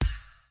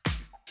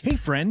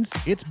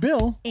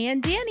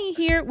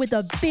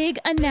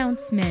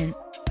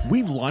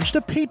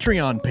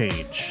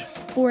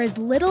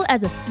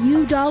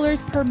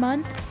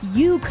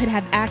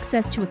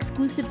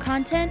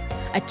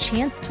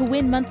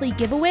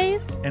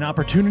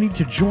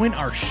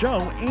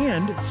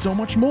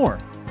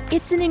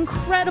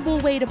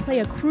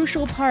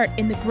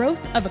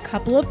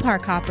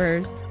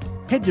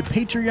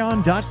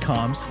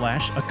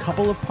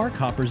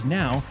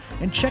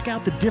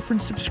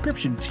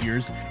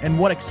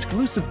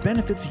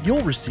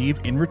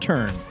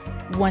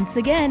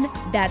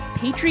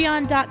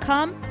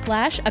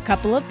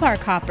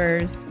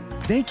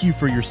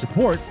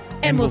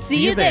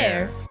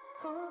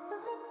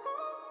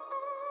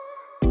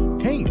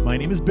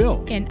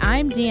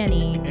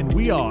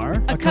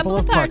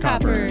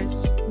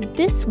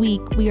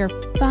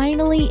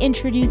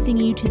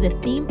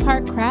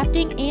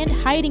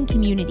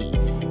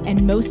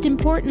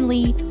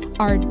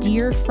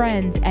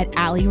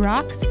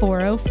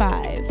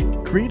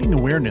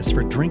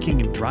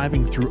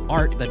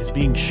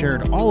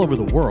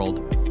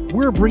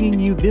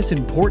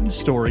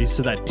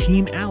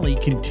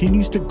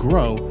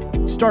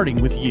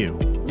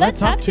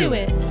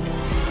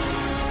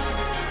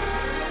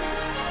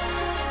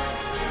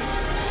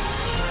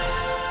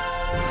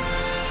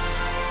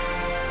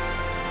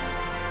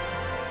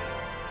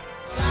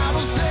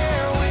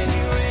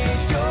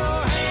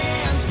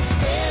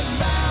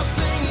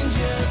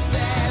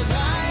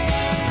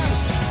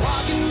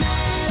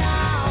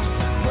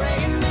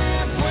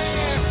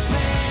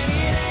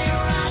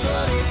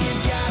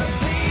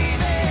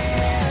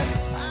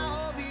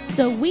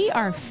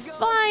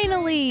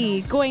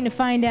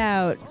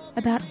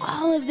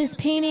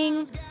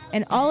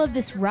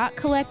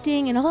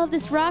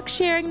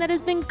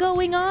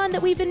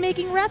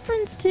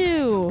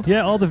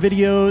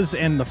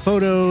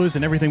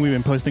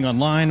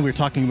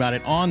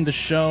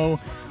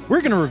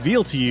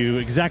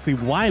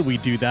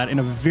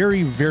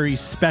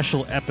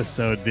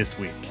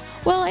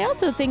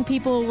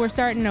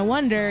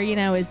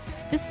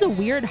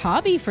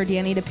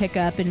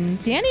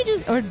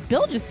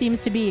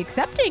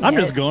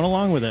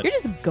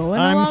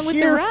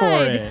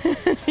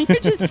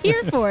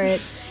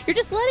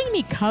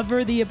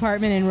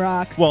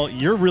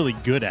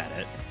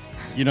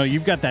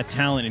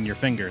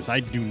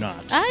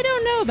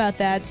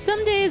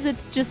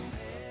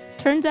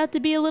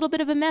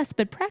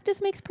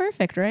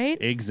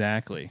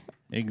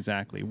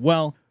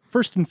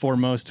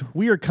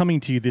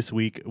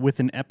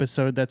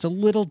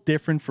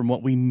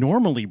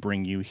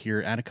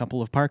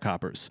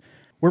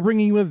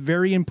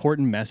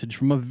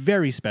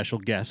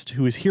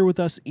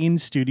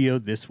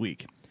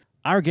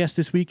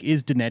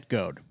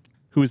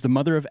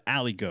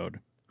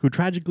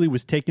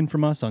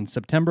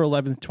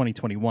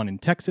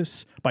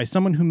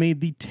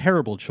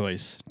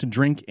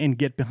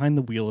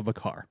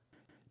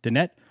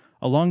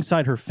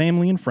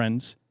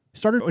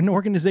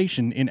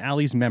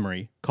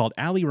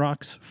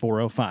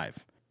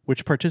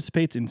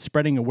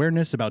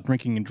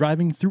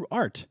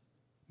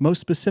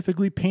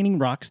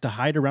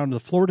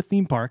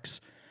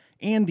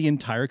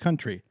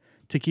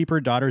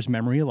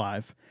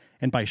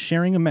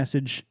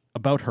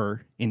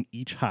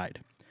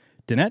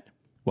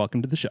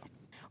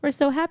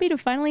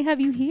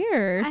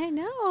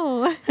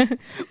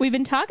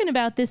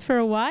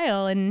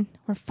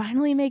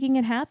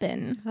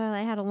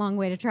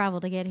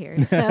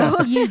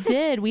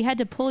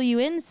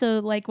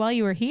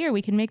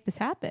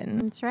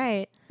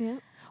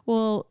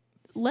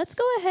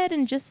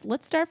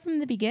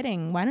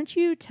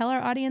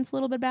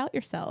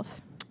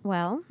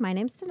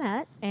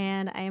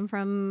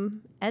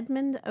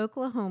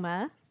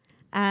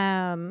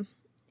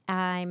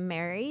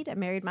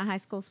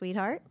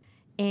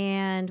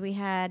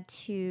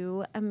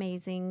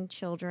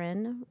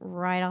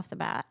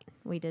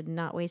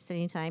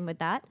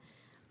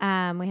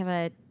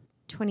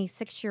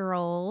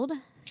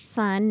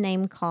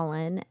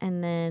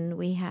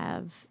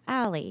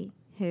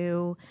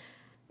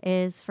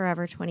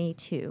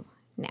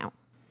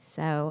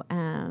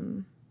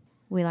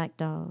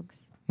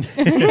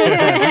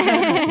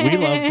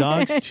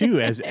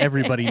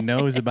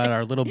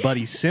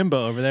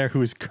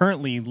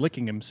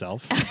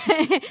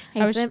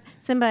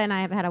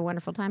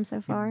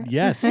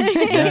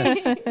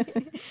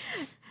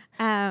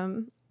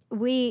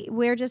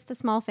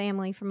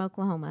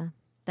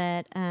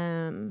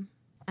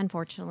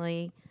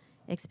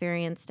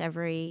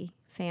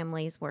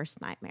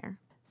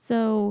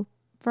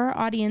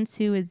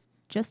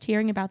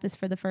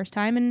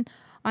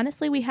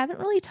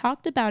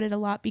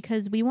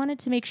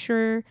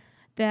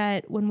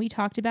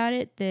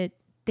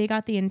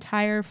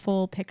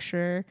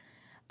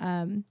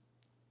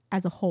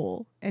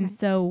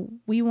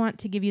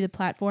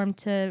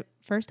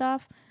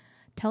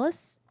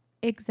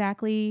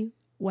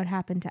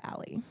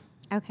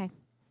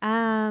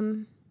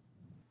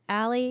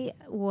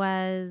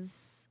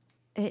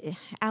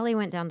Allie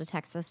went down to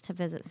Texas to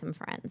visit some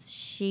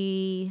friends.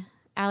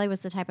 Allie was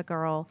the type of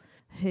girl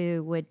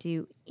who would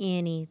do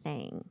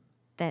anything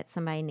that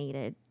somebody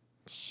needed.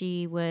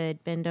 She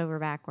would bend over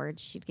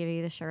backwards. She'd give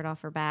you the shirt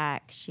off her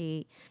back.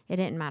 It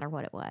didn't matter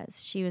what it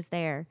was. She was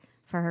there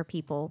for her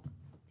people.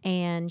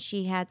 And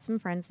she had some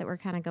friends that were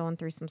kind of going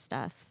through some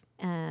stuff.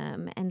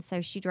 And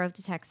so she drove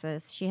to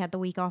Texas. She had the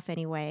week off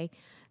anyway.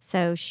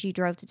 So she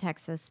drove to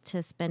Texas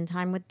to spend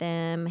time with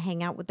them,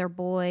 hang out with their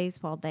boys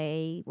while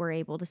they were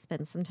able to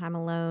spend some time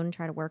alone,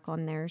 try to work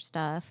on their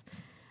stuff.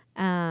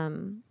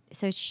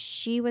 So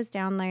she was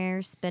down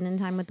there spending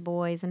time with the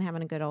boys and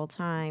having a good old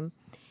time.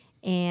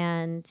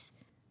 And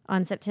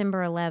on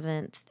September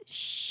 11th,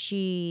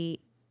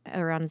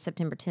 or on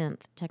September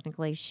 10th,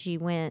 technically, she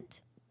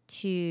went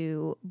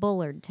to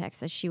Bullard,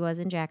 Texas. She was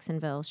in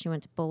Jacksonville. She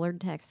went to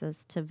Bullard,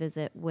 Texas to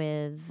visit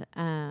with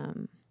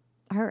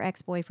her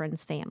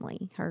ex-boyfriend's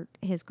family.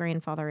 His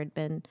grandfather had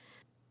been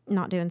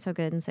not doing so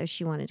good, and so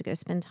she wanted to go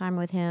spend time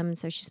with him.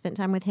 So she spent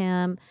time with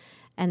him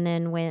and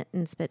then went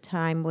and spent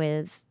time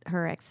with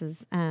her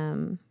ex's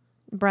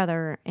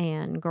brother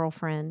and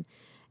girlfriend,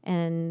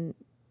 and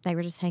they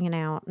were just hanging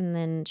out. And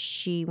then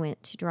she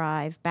went to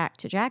drive back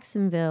to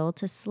Jacksonville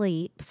to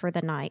sleep for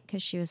the night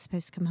because she was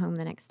supposed to come home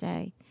the next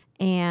day.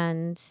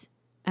 And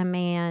a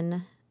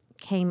man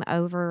came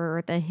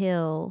over the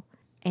hill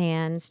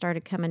and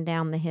started coming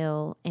down the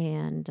hill,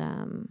 and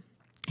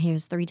he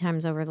was 3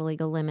 times over the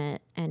legal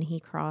limit, and he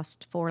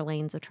crossed 4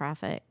 lanes of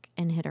traffic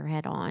and hit her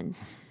head on.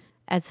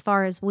 As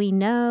far as we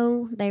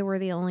know, they were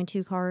the only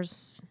 2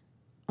 cars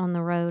on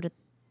the road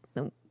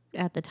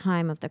at the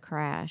time of the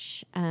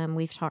crash.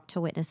 We've talked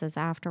to witnesses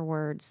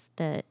afterwards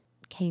that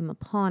came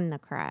upon the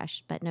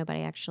crash, but nobody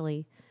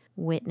actually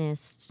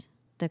witnessed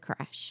the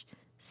crash.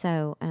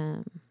 So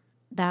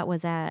that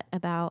was at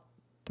about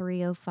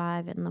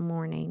 3:05 in the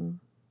morning,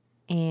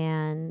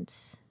 and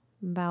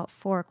about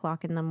 4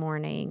 o'clock in the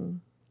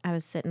morning, I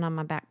was sitting on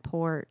my back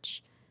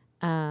porch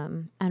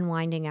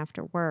unwinding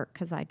after work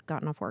because I'd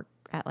gotten off work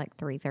at like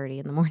 3:30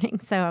 in the morning.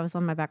 So I was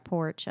on my back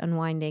porch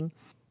unwinding,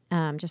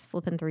 just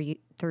flipping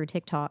through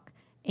TikTok,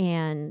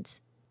 and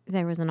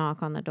there was a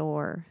knock on the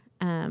door.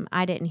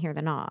 I didn't hear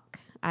the knock.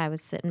 I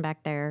was sitting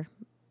back there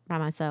by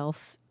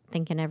myself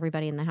thinking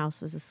everybody in the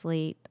house was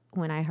asleep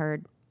when I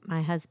heard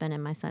my husband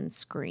and my son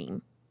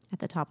scream at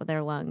the top of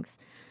their lungs.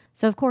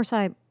 So, of course,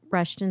 I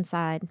rushed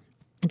inside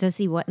to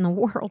see what in the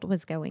world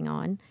was going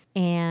on.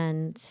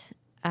 And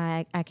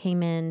I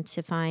came in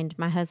to find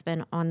my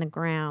husband on the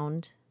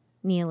ground,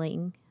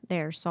 kneeling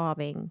there,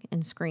 sobbing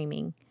and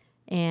screaming.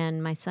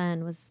 And my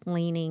son was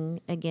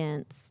leaning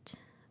against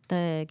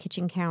the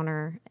kitchen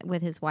counter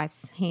with his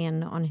wife's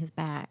hand on his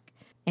back.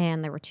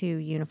 And there were 2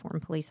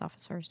 uniformed police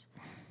officers.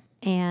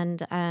 And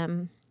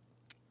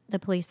the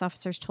police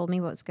officers told me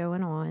what was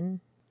going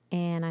on,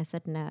 and I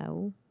said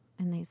no.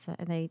 And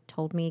they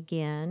told me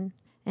again,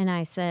 and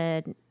I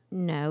said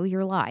no,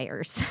 you're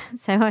liars.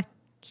 So I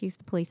accused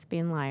the police of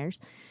being liars,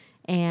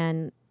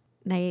 and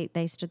they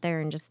stood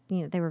there and just,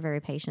 they were very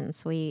patient and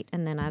sweet.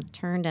 And then I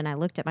turned and I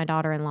looked at my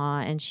daughter-in-law,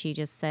 and she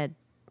just said,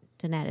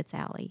 "Danette, it's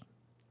Allie."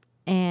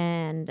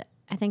 And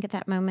I think at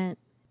that moment,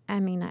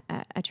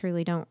 I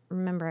truly don't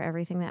remember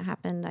everything that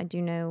happened. I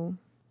do know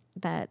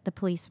that the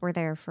police were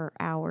there for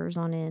hours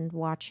on end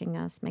watching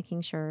us,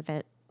 making sure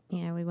that,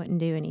 we wouldn't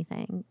do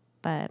anything.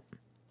 But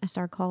I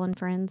started calling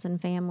friends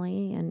and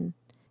family, and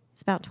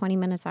it's about 20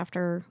 minutes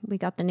after we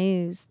got the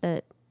news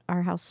that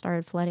our house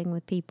started flooding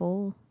with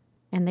people,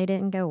 and they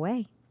didn't go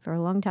away for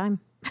a long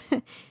time.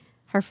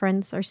 Her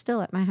friends are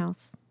still at my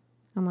house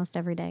almost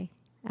every day.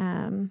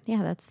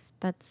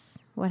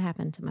 That's what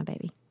happened to my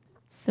baby.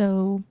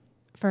 So,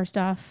 first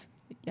off,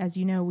 as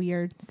you know, we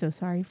are so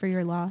sorry for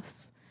your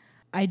loss.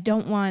 I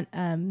don't want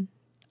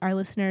our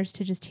listeners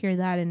to just hear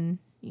that, and,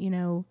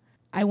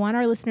 I want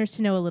our listeners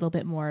to know a little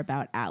bit more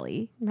about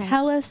Allie. Right.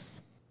 Tell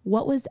us,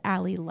 what was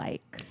Allie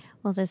like?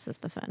 Well, this is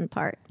the fun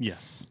part.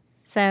 Yes.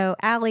 So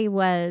Allie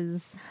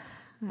was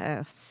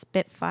a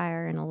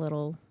spitfire in a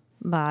little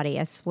body.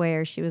 I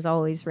swear she was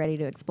always ready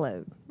to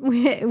explode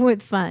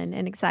with fun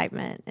and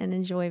excitement and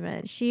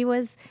enjoyment. She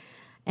was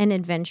an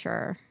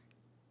adventurer,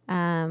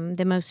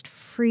 the most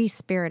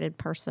free-spirited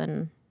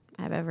person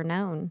I've ever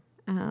known.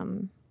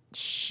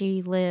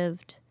 She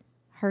lived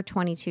her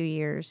 22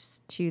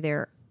 years to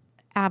their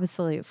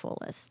absolute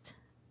fullest.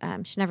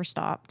 She never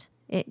stopped.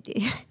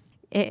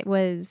 It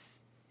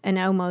was an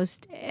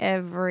almost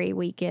every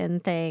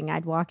weekend thing.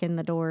 I'd walk in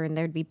the door and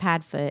there'd be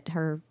Padfoot,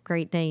 her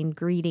Great Dane,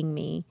 greeting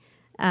me.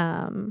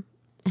 And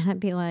I'd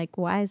be like,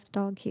 "Why is the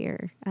dog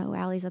here? Oh,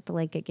 Allie's at the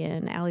lake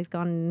again. Allie's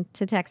gone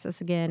to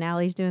Texas again.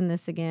 Allie's doing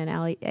this again.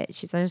 Allie,"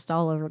 she's just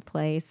all over the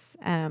place.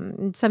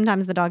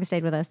 Sometimes the dog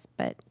stayed with us,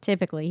 but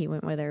typically he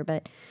went with her.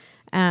 But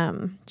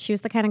she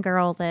was the kind of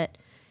girl that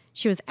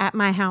she was at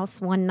my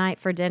house one night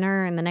for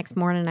dinner, and the next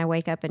morning I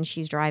wake up and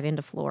she's driving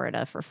to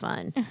Florida for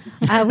fun.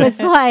 I was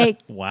like,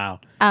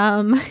 wow.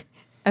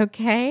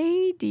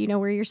 Okay, do you know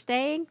where you're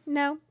staying?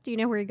 No. Do you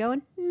know where you're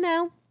going?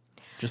 No.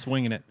 Just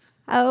winging it.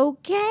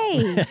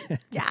 Okay,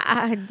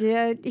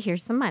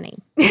 here's some money.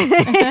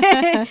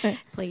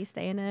 Please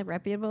stay in a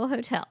reputable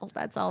hotel.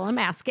 That's all I'm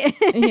asking.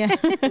 Yeah.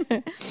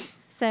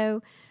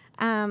 So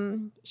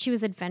she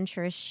was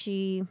adventurous.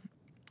 She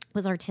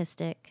was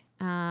artistic.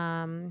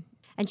 And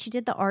she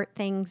did the art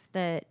things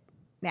that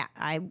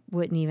I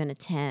wouldn't even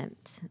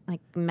attempt,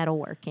 like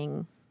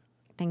metalworking,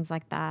 things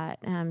like that.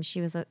 She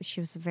was a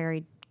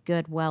very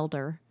good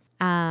welder.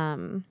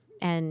 And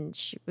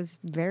she was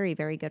very,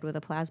 very good with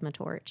a plasma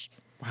torch.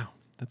 Wow.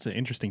 That's an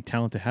interesting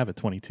talent to have at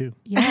 22.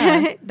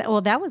 Yeah.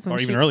 Well, that was when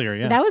Or even earlier,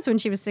 yeah. That was when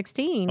she was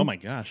 16. Oh, my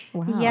gosh.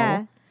 Wow.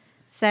 Yeah.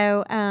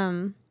 So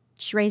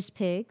she raised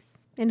pigs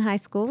in high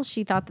school.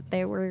 She thought that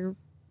they were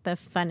the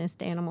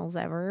funnest animals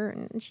ever,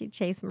 and she'd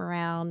chase them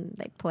around.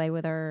 They'd play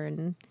with her.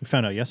 And We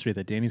found out yesterday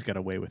that Danny's got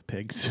away with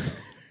pigs.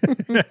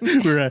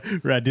 we're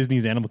at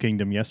Disney's Animal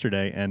Kingdom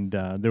yesterday, and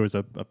there was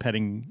a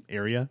petting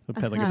area, a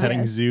petting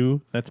Yes.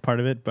 zoo. That's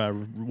part of it.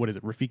 What is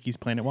it? Rafiki's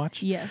Planet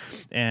Watch. Yes.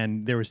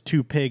 And there was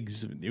 2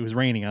 pigs. It was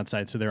raining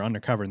outside, so they're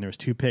undercover, and there was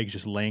 2 pigs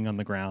just laying on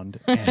the ground,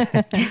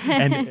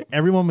 and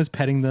everyone was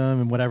petting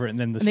them and whatever. And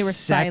then they were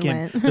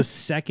silent. the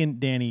second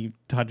Danny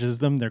touches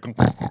them, they're going.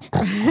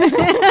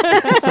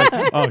 It's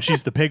like, oh,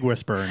 she's the pig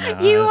whisperer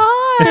now. you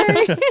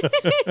are.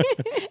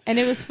 And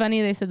it was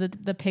funny. They said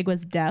that the pig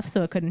was deaf,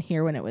 so it couldn't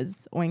hear when it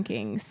was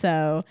oinking.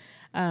 So,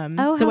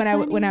 Oh, so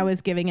how when I funny.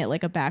 was giving it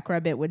like a back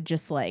rub, it would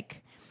just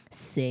like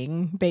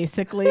sing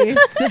basically.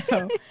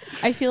 So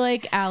I feel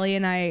like Allie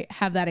and I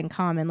have that in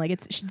common. Like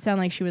it should sound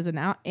like she was an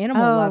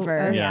animal lover.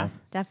 Oh, Yeah. yeah,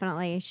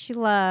 definitely. She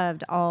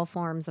loved all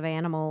forms of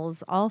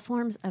animals, all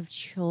forms of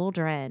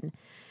children.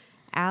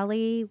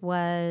 Allie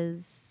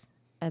was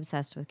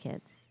obsessed with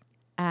kids,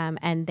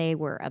 and they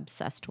were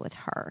obsessed with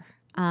her.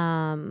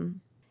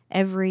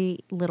 Every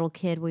little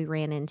kid we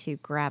ran into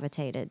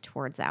gravitated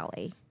towards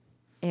Allie.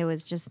 It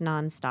was just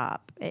nonstop.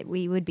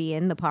 We would be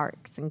in the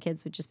parks, and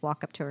kids would just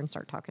walk up to her and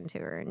start talking to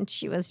her. And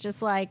she was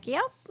just like,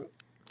 yep,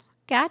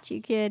 got you,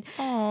 kid.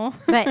 Aw.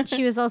 But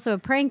she was also a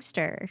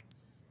prankster.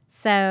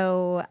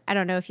 So I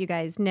don't know if you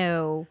guys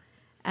know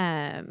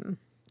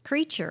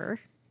Creature.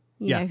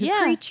 You Yeah. know who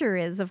Yeah. Creature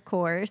is, of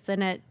course.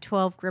 And at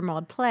 12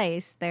 Grimmauld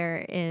Place, there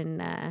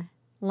in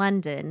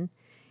London,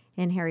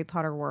 in Harry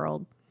Potter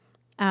World.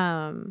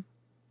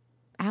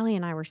 Allie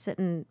and I were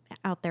sitting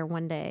out there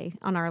one day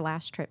on our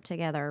last trip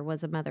together.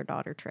 Was a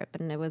mother-daughter trip,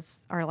 and it was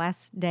our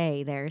last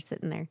day there,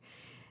 sitting there.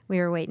 We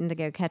were waiting to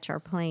go catch our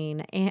plane,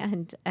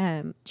 and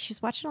she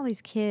was watching all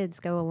these kids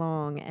go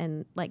along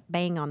and like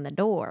bang on the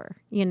door,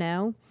 you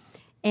know?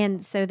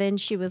 And so then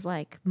she was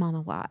like, Mama,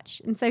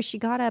 watch. And so she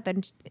got up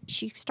and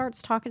she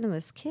starts talking to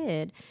this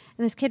kid.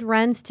 And this kid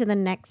runs to the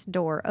next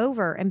door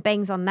over and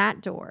bangs on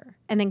that door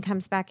and then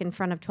comes back in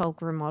front of 12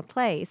 Grimmauld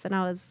Place. And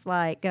I was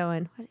like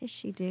going, what is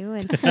she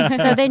doing?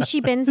 So then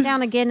she bends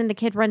down again and the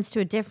kid runs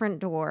to a different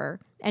door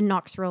and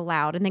knocks real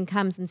loud and then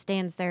comes and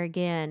stands there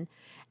again.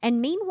 And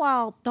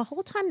meanwhile, the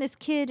whole time this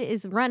kid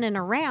is running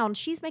around,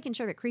 she's making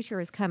sure that Creature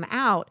has come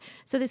out.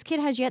 So this kid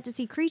has yet to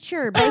see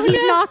Creature, but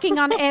he's knocking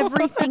on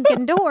every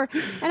stinking door.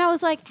 And I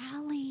was like,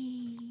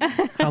 Allie,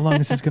 How long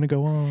is this going to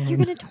go on? you're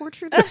going to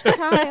torture this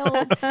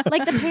child.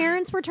 Like the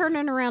parents were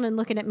turning around and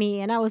looking at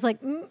me. And I was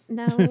like, no.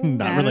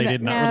 Not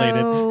related. Not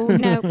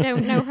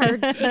related. No, her.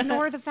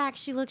 Ignore the fact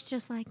she looks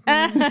just like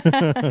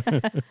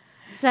me.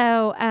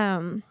 So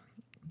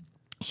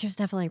she was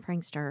definitely a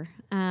prankster.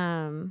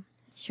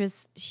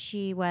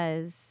 She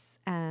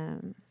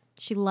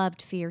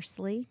loved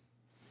fiercely,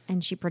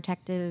 and she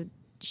protected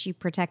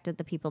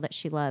the people that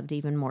she loved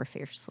even more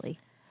fiercely.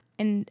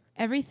 And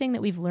everything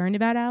that we've learned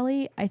about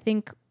Allie, I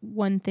think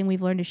one thing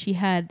we've learned is she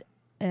had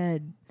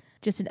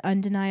just an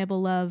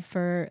undeniable love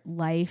for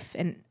life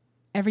and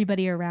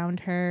everybody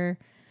around her,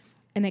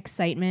 an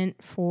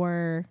excitement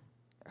for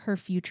her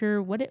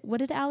future. What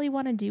did Allie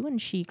want to do when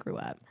she grew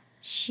up?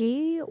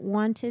 She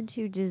wanted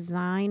to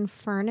design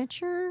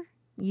furniture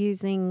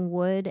using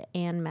wood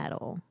and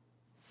metal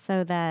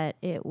so that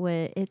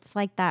it's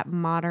like that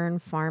modern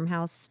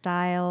farmhouse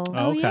style.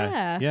 Oh, okay.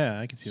 yeah. Yeah,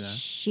 I can see that.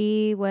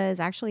 She was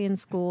actually in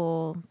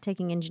school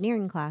taking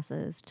engineering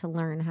classes to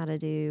learn how to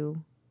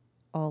do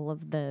all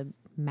of the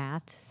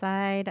math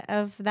side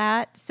of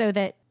that so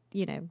that,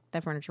 you know,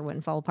 the furniture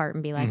wouldn't fall apart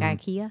and be like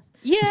IKEA.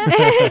 Yeah.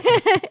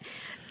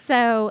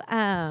 So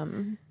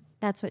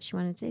that's what she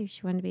wanted to do.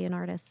 She wanted to be an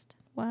artist.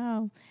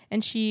 Wow.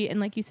 And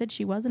like you said,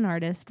 she was an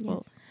artist. Yes.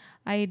 Well,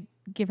 I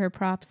give her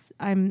props.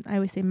 I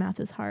always say math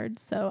is hard,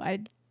 so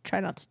I try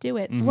not to do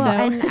it. Well,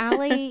 So- and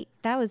Allie,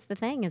 that was the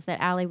thing, is that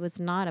Allie was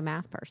not a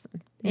math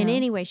person in No.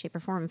 any way, shape, or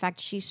form. In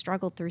fact, she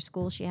struggled through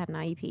school. She had an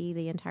IEP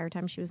the entire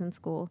time she was in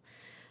school.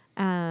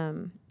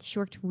 She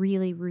worked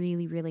really,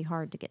 really, really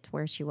hard to get to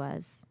where she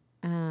was.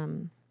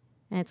 And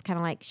it's kind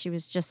of like she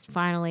was just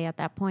finally at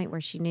that point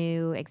where she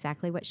knew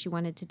exactly what she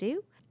wanted to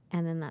do.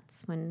 And then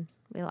that's when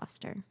we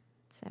lost her.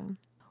 So,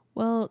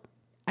 Well,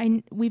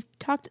 we've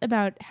talked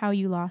about how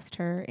you lost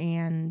her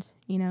and,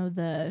 you know,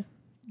 the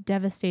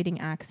devastating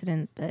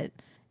accident that,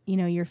 you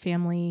know, your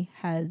family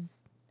has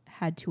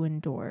had to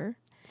endure.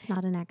 it's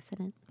not an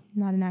accident.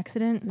 Not an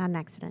accident? Not an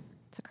accident.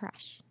 It's a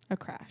crash. A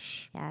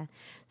crash. Yeah.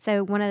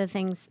 So one of the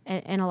things,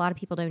 and a lot of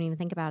people don't even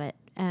think about it,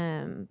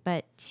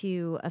 but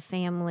to a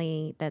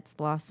family that's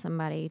lost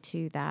somebody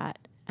to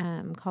that,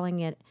 calling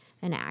it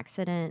an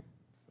accident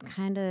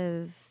kind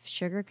of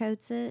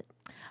sugarcoats it.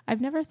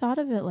 I've never thought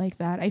of it like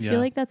that. I Yeah. feel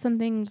like that's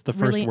something. It's the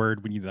first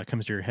word that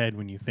comes to your head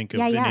when you think of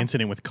Yeah, an yeah.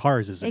 incident with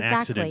cars as an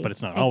accident, Exactly. but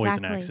it's not always an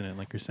Exactly. accident,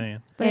 like you're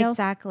saying. But I also-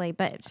 Exactly.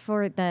 But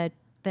for the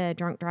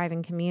drunk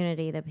driving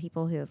community, the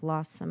people who have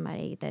lost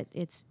somebody,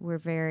 we're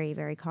very,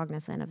 very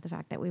cognizant of the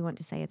fact that we want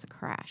to say it's a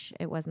crash.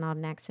 It was not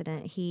an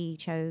accident. He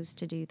chose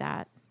to do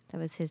that. That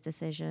was his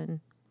decision.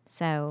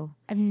 So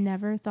I've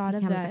never thought it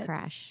of becomes that. a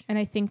crash. And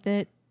I think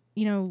that,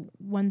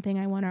 one thing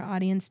I want our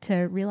audience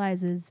to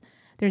realize is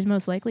there's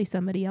most likely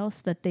somebody else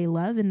that they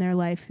love in their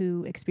life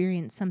who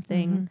experienced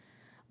something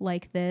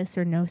like this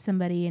or know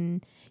somebody,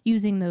 and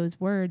using those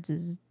words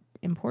is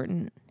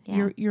important.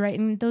 Yeah. You're right.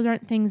 And those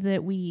aren't things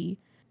that we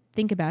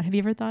think about. Have you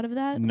ever thought of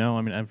that? No,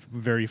 I mean, I've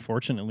very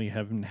fortunately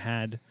haven't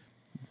had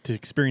to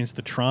experience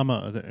the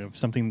trauma of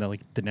something that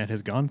like Danette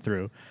has gone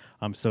through.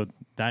 So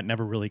that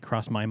never really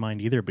crossed my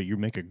mind either, but you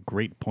make a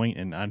great point,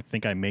 and I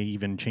think I may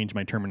even change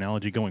my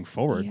terminology going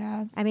forward.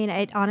 Yeah. I mean,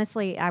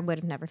 honestly, I would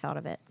have never thought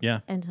of it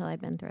Yeah. until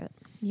I'd been through it.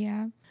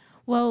 Yeah.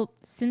 Well,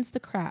 since the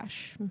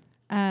crash,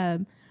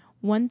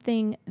 one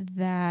thing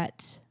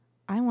that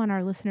I want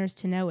our listeners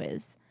to know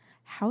is,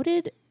 how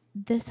did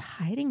this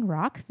hiding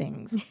rock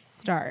things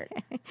start?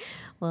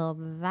 Well,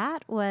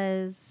 that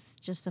was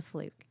just a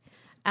fluke.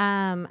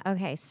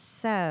 Okay,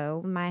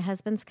 so my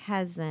husband's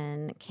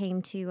cousin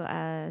came to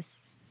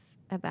us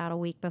about a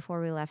week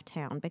before we left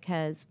town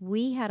because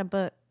we had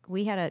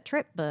a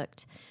trip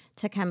booked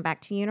to come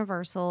back to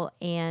Universal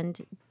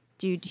and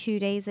do 2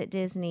 days at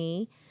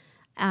Disney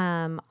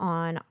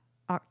on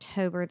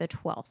October the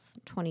 12th,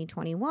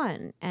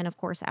 2021. And of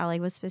course, Allie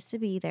was supposed to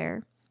be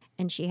there.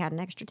 And she had an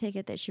extra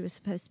ticket that she was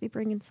supposed to be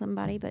bringing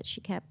somebody, but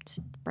she kept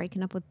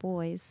breaking up with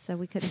boys, so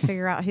we couldn't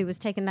figure out who was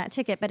taking that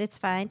ticket, but it's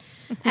fine.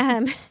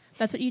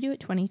 That's what you do at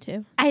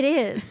 22.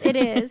 It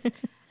is.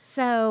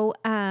 So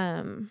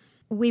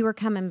we were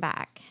coming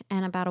back,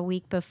 and about a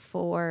week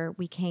before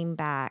we came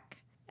back,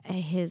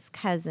 his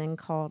cousin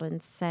called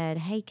and said,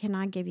 "Hey, can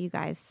I give you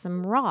guys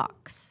some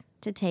rocks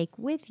to take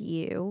with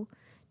you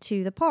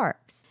to the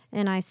parks?"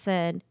 And I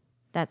said,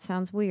 "That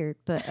sounds weird,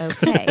 but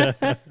okay."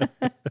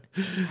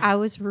 I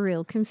was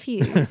real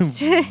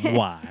confused.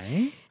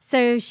 Why?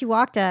 So she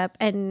walked up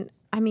and,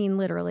 I mean,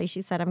 literally,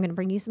 she said, "I'm going to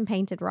bring you some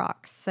painted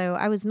rocks." So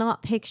I was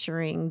not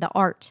picturing the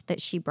art that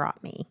she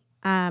brought me.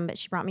 But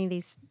she brought me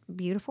these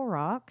beautiful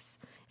rocks.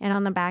 And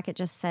on the back, it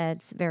just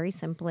said very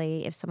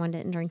simply, if someone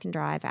didn't drink and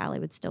drive, Allie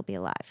would still be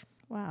alive.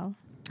 Wow.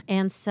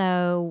 And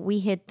so we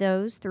hid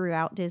those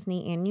throughout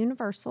Disney and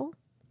Universal.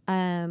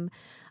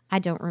 I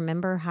don't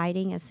remember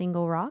hiding a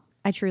single rock.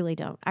 I truly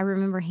don't. I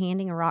remember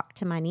handing a rock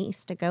to my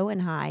niece to go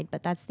and hide,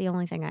 but that's the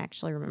only thing I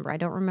actually remember. I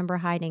don't remember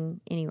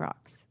hiding any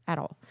rocks at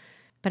all.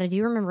 But I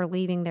do remember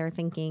leaving there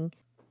thinking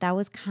that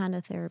was kind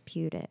of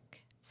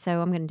therapeutic,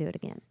 so I'm going to do it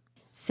again.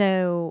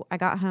 So I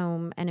got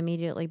home and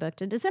immediately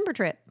booked a December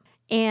trip.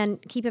 And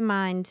keep in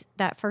mind,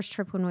 that first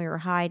trip when we were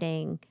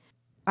hiding,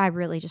 I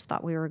really just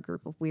thought we were a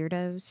group of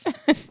weirdos.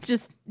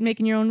 Just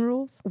making your own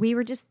rules? We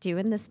were just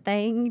doing this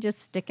thing, just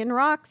sticking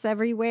rocks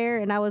everywhere.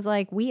 And I was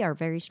like, we are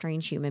very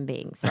strange human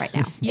beings right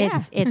now. Yeah.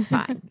 It's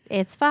fine.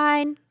 It's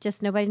fine.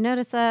 Just nobody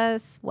notice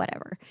us,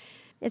 whatever.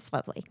 It's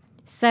lovely.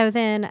 So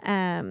then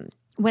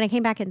when I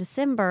came back in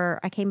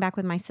December, I came back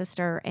with my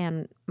sister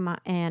and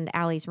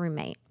Allie's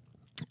roommate,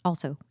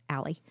 also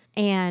Allie.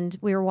 And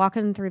we were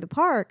walking through the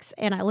parks,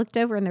 and I looked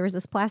over, and there was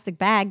this plastic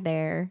bag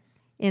there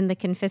in the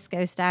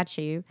Confisco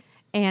statue.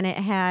 And it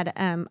had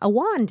a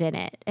wand in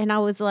it. And I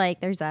was like,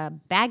 there's a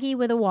baggie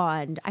with a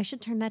wand. I should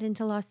turn that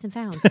into Lost and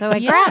Found. So I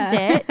grabbed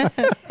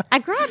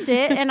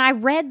it. And I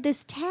read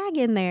this tag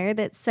in there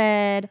that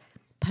said,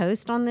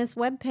 post on this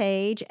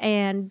webpage,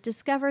 and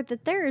discovered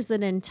that there is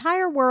an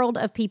entire world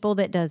of people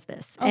that does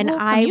this. A whole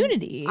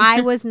community.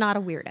 I was not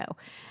a weirdo.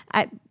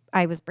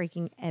 I was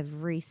breaking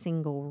every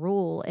single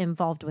rule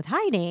involved with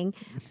hiding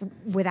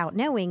without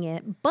knowing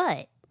it,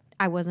 but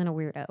I wasn't a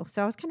weirdo.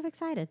 So I was kind of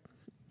excited.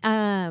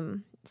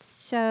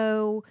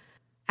 So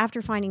after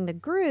finding the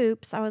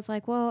groups, I was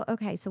like, well,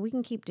 okay, so we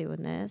can keep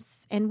doing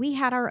this. And we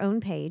had our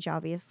own page,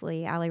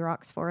 obviously, Alley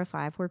Rocks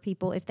 405, where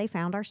people, if they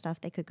found our stuff,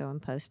 they could go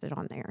and post it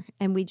on there.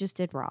 And we just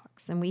did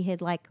rocks. And we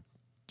hid like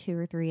 2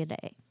 or 3 a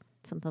day,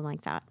 something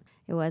like that.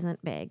 It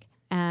wasn't big.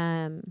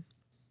 And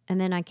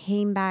then I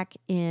came back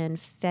in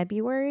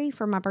February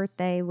for my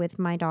birthday with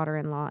my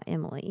daughter-in-law,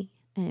 Emily.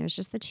 And it was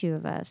just the two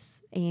of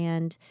us.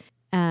 And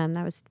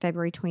that was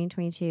February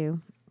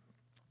 2022.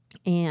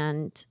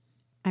 And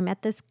I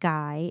met this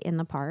guy in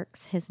the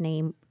parks. His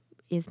name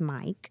is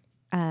Mike.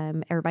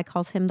 Everybody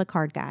calls him the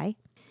card guy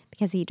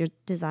because he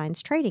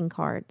designs trading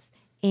cards.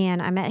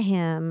 And I met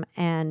him,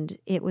 and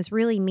it was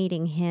really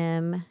meeting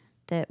him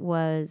that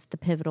was the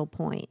pivotal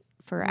point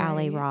for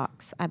Alley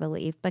Rocks, I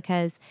believe,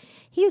 because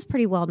he was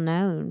pretty well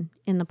known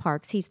in the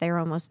parks. He's there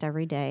almost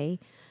every day.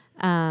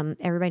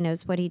 Everybody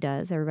knows what he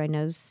does. Everybody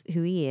knows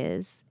who he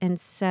is. And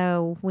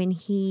so when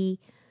he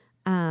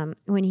and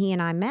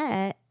I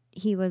met,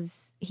 he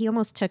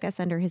almost took us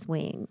under his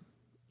wing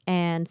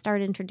and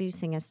started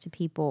introducing us to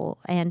people.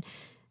 And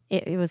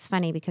it was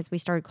funny because we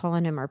started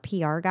calling him our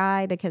PR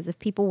guy, because if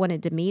people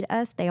wanted to meet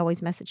us, they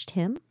always messaged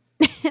him.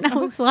 And I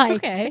was like,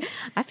 okay.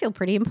 I feel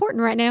pretty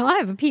important right now. I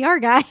have a PR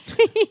guy,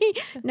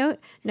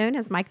 known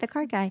as Mike the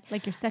Card Guy.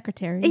 Like your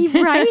secretary.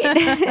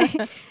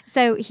 Right.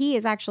 So he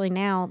is actually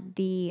now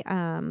the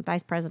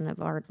vice president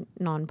of our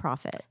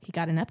nonprofit. He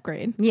got an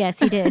upgrade. Yes,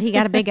 he did. He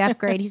got a big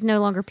upgrade. He's no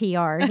longer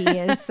PR. He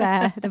is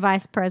the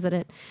vice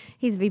president.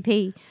 He's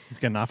VP. He's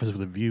got an office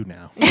with a view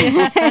now.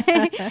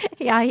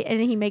 Yeah,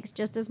 and he makes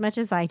just as much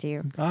as I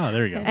do. Oh,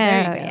 there you go.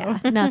 There you go.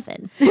 Yeah,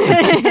 nothing.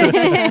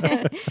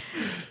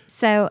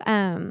 So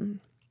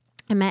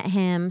I met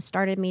him,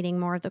 started meeting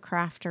more of the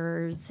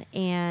crafters,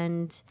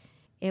 and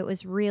it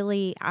was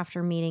really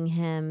after meeting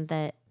him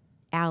that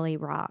Alley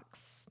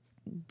Rocks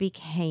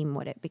became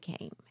what it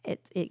became.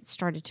 It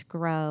started to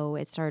grow.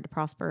 It started to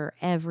prosper.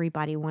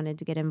 Everybody wanted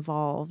to get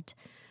involved.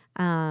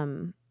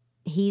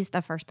 He's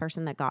the first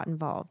person that got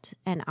involved.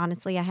 And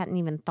honestly, I hadn't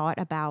even thought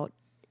about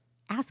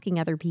asking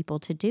other people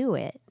to do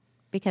it,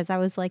 because I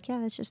was like,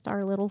 yeah, it's just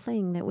our little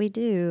thing that we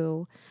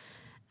do.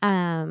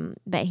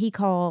 But he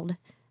called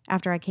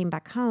after I came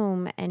back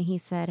home and he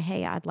said,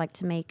 hey, I'd like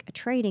to make a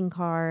trading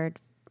card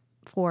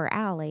for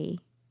Allie.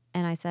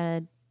 And I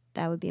said,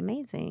 that would be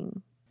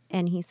amazing.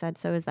 And he said,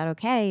 so is that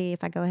okay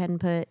if I go ahead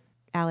and put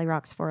Allie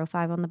Rocks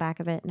 405 on the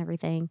back of it and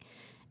everything?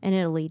 And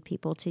it'll lead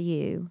people to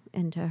you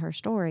and to her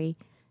story.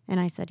 And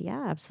I said,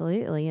 yeah,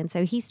 absolutely. And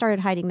so he started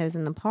hiding those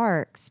in the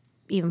parks,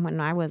 even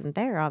when I wasn't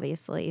there,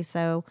 obviously.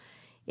 So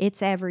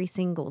it's every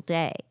single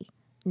day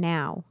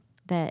now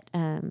that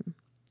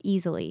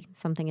easily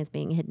something is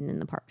being hidden in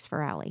the parks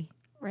for Allie.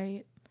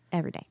 Right.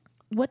 Every day.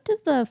 What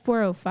does the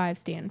 405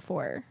 stand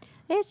for?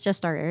 It's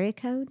just our area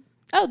code.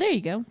 Oh, there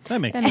you go.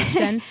 That makes That makes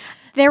sense.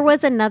 There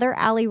was another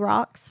Allie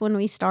Rocks when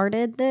we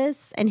started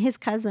this, and his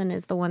cousin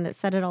is the one that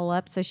set it all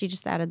up, so she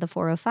just added the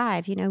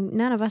 405. You know,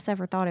 none of us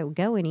ever thought it would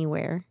go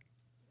anywhere.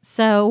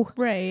 So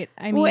Right.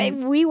 I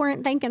mean, we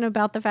weren't thinking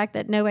about the fact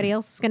that nobody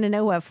else was going to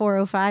know what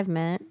 405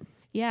 meant.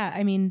 yeah,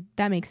 I mean,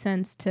 that makes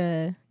sense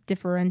to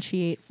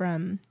differentiate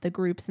from the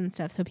groups and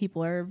stuff. So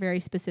people are very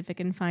specific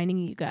in finding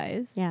you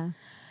guys. Yeah.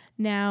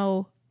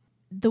 Now,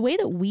 the way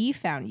that we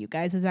found you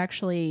guys was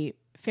actually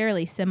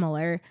fairly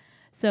similar.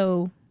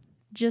 So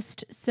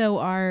just so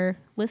our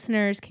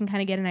listeners can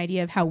kind of get an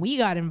idea of how we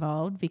got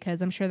involved,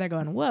 because I'm sure they're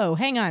going, whoa,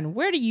 hang on,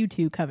 where do you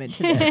two come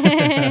into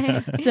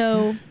this?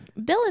 So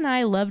Bill and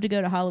I love to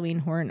go to Halloween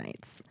Horror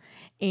Nights.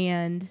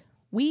 And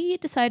we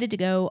decided to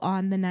go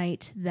on the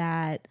night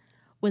that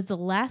was the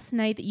last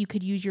night that you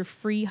could use your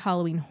free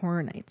Halloween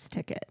Horror Nights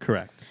ticket.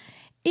 Correct.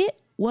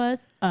 It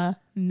was a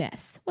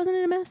mess. Wasn't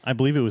it a mess? I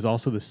believe it was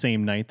also the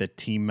same night that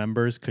team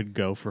members could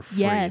go for free.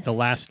 Yes. The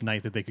last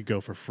night that they could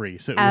go for free.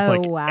 So it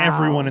was wow.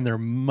 everyone and their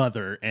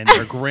mother and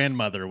their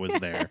grandmother was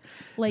there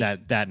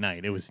that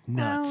night. It was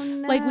nuts. Oh,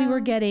 no. Like we were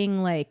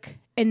getting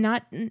and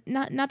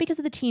not because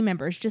of the team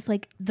members, just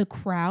like the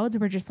crowds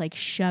were just like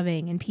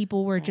shoving, and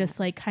people were just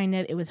like kind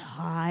of, it was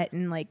hot,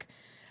 and like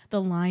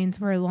the lines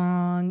were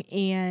long,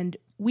 and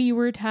we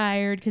were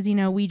tired because, you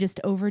know, we just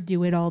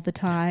overdo it all the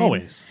time.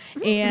 Always.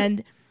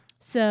 And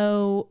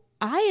so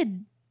I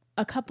had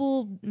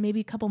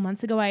maybe a couple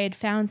months ago, I had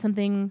found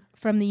something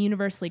from the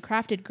Universally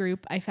Crafted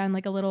group. I found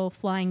like a little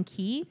flying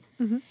key.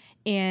 Mm-hmm.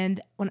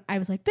 And when I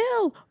was like,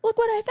 Bill, look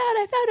what I found.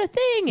 I found a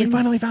thing. We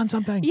finally found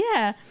something.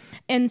 Yeah.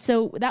 And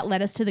so that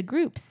led us to the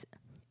groups.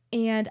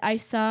 And I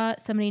saw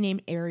somebody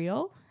named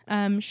Ariel.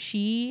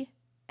 She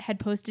had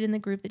posted in the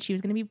group that she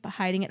was going to be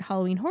hiding at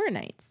Halloween Horror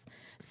Nights.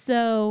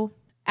 So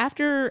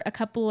after a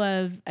couple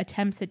of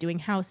attempts at doing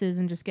houses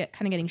and just kind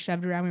of getting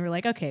shoved around, we were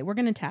like, okay, we're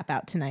going to tap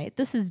out tonight.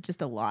 This is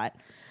just a lot.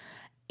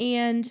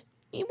 And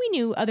we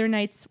knew other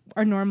nights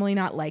are normally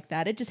not like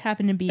that. It just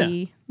happened to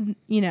be,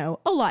 you know,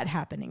 a lot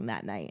happening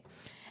that night.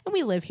 And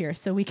we live here,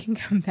 so we can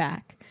come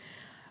back.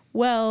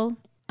 Well,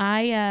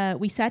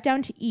 we sat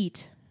down to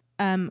eat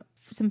some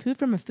food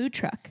from a food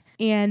truck.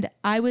 And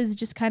I was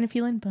just kind of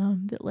feeling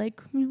bummed that,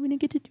 like, we wouldn't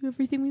get to do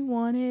everything we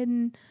wanted.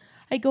 And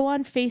I go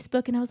on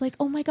Facebook and I was like,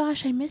 oh my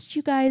gosh, I missed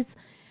you guys.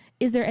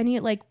 Is there any,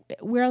 like,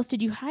 where else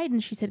did you hide?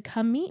 And she said,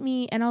 come meet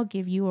me and I'll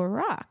give you a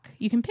rock.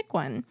 You can pick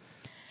one.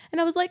 And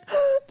I was like,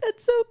 oh,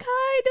 that's so kind.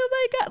 Oh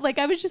my God. Like,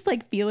 I was just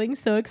like feeling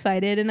so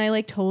excited. And I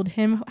like told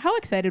him, how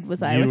excited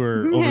was I? You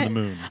were over the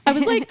moon. I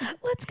was like,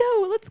 let's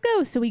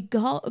go. So we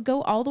go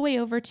all the way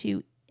over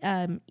to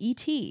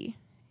ET.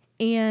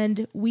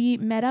 And we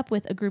met up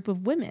with a group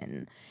of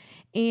women.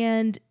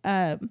 And,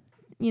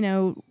 you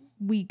know,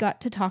 we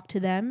got to talk to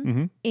them.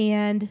 Mm-hmm.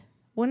 And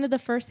one of the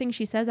first things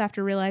she says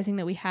after realizing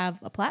that we have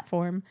a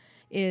platform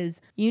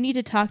is, you need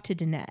to talk to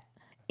Danette.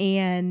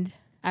 And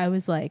I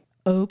was like,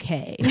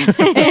 okay. Who's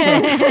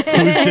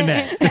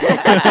Danette?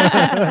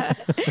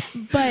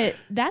 But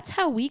that's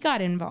how we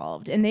got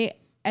involved. And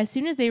as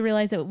soon as they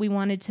realized that we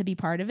wanted to be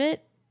part of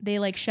it, they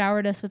like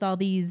showered us with all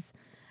these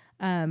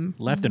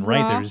Left and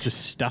right, there was rocks.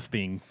 just stuff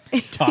being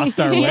tossed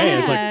our way.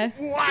 It's Yeah. like,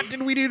 what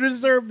did we do to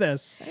deserve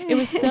this? It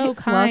was so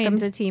kind. Welcome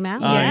to Team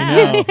Alley.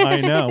 Yeah. I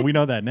know. We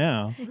know that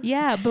now.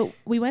 Yeah, but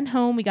we went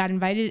home, we got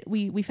invited,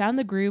 we found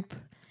the group,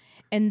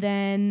 and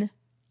then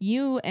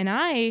you and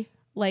I,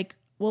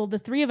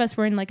 the three of us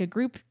were in like a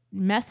group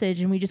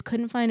message and we just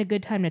couldn't find a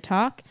good time to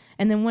talk.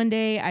 And then one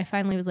day I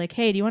finally was like,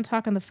 hey, do you want to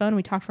talk on the phone? And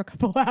we talked for a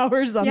couple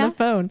hours on the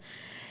phone.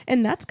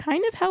 And that's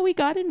kind of how we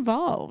got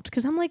involved.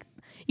 Because I'm like,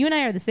 you and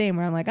I are the same,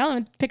 where I'm like,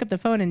 I'll pick up the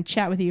phone and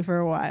chat with you for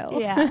a while.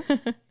 Yeah.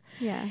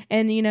 Yeah.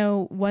 And,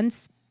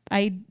 once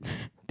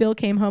Bill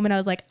came home and I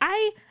was like,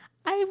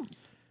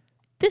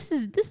 this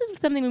is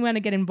something we want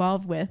to get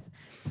involved with.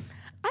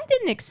 I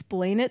didn't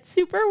explain it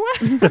super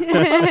well.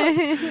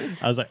 I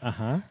was like,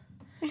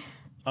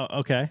 oh,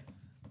 okay.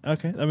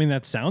 I mean,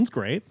 that sounds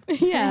great,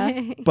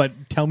 Yeah.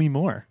 but tell me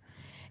more.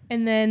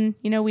 And then,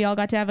 we all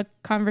got to have a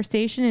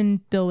conversation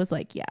and Bill was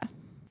like, yeah.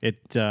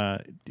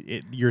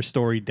 Your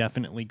story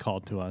definitely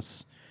called to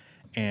us,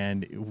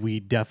 and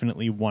we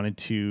definitely wanted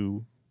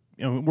to,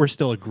 we're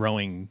still a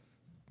growing,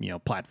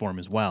 platform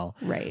as well.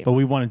 Right. But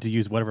we wanted to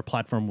use whatever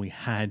platform we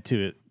had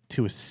to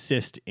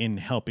assist in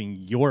helping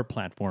your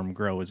platform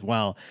grow as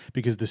well,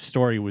 because the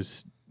story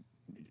was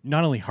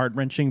not only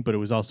heart-wrenching, but it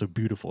was also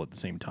beautiful at the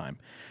same time.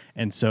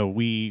 And so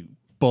we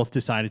both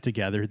decided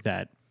together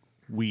that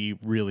we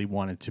really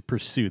wanted to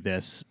pursue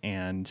this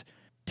and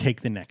take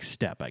the next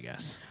step, I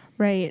guess.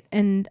 Right.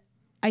 And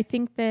I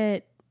think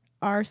that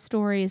our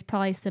story is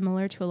probably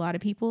similar to a lot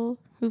of people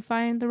who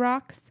find the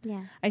rocks.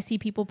 Yeah. I see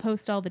people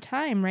post all the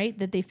time, right?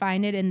 That they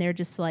find it and they're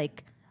just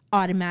like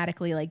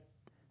automatically like,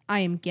 I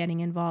am getting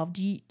involved.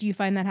 Do you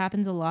find that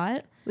happens a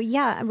lot? Well,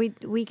 yeah,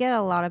 we get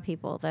a lot of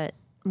people that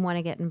want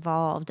to get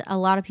involved. A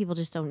lot of people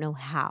just don't know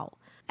how.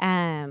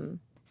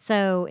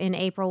 So in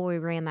April, we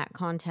ran that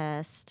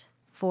contest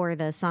for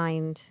the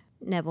signed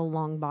Neville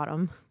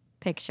Longbottom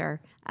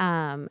picture.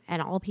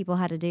 And all people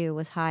had to do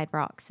was hide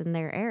rocks in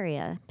their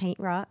area, paint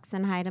rocks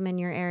and hide them in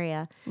your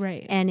area.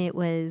 Right. And it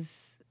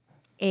was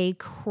a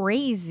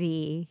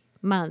crazy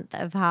month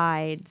of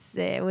hides.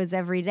 It was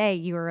every day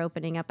you were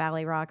opening up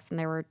alley rocks and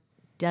there were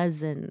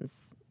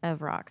dozens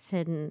of rocks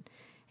hidden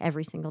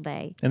every single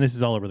day. And this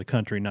is all over the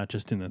country, not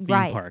just in the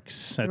theme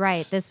parks.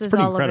 Right. This was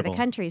pretty all incredible. over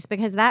the countries,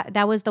 because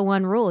that was the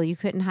one rule. You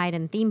couldn't hide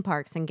in theme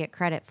parks and get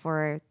credit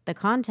for the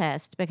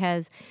contest,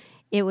 because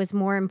it was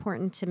more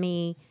important to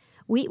me.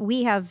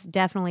 We have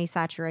definitely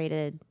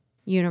saturated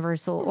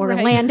Universal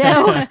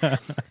Orlando.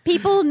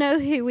 People know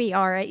who we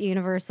are at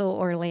Universal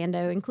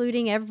Orlando,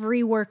 including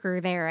every worker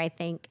there, I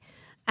think.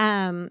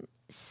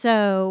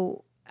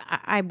 So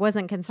I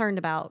wasn't concerned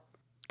about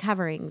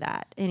covering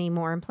that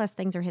anymore. And plus,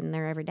 things are hidden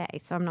there every day,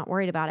 so I'm not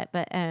worried about it.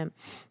 But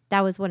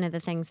that was one of the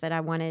things that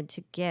I wanted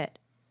to get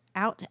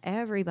out to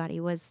everybody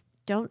was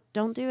don't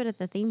do it at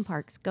the theme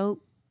parks. Go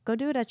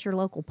do it at your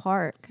local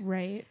park.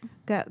 Right.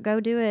 Go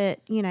do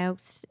it.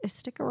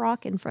 Stick a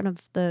rock in front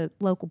of the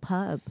local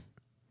pub.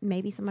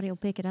 Maybe somebody will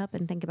pick it up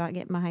and think about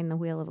getting behind the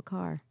wheel of a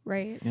car.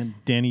 Right. And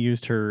Danny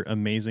used her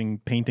amazing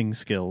painting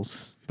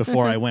skills.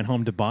 Before I went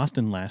home to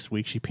Boston last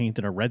week, she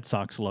painted a Red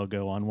Sox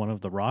logo on one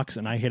of the rocks,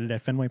 and I hid it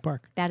at Fenway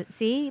Park. That's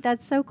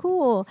so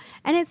cool.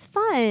 And it's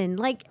fun. And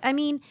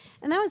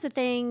that was the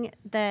thing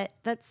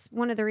that's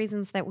one of the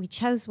reasons that we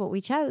chose what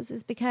we chose,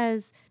 is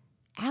because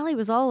Allie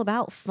was all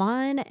about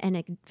fun and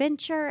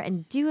adventure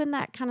and doing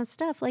that kind of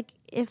stuff. Like,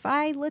 if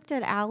I looked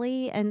at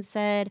Allie and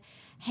said,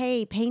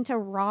 hey, paint a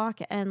rock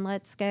and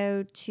let's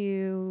go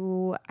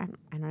to, I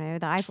don't know,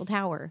 the Eiffel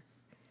Tower,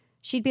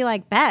 she'd be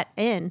like, bet,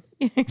 in.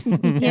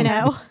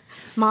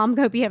 Mom,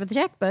 hope you have the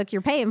checkbook.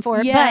 You're paying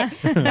for it,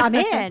 but I'm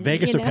in.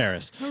 Vegas or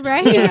Paris.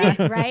 Right?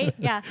 Yeah. Right?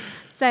 Yeah.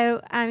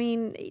 So,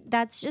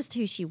 that's just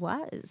who she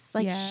was.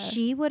 Like,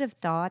 she would have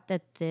thought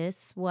that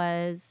this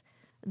was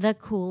the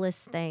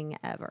coolest thing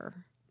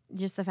ever.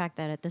 Just the fact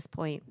that at this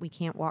point we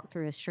can't walk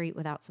through a street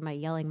without somebody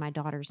yelling my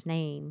daughter's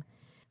name.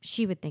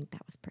 She would think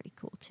that was pretty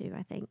cool too,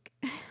 I think.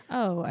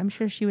 Oh, I'm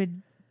sure she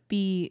would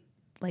be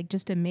like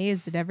just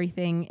amazed at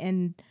everything.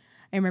 And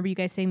I remember you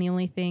guys saying the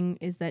only thing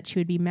is that she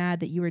would be mad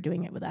that you were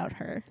doing it without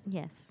her.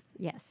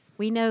 Yes.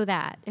 We know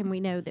that. And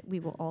we know that we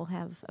will all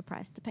have a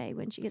price to pay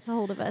when she gets a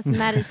hold of us. And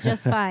that is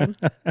just fine.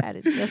 That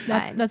is just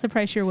fine. That's a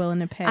price you're willing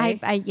to pay.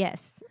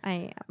 Yes,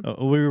 I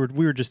am. We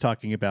were just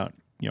talking about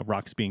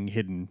rocks being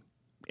hidden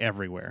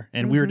everywhere,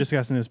 and we were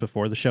discussing this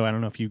before the show. I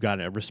don't know if you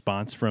got a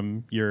response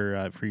from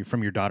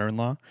your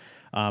daughter-in-law,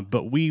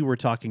 but we were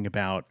talking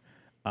about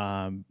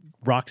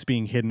rocks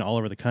being hidden all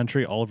over the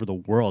country, all over the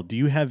world. Do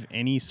you have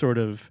any sort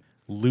of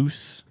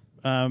loose,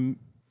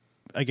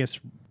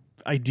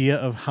 idea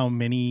of how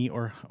many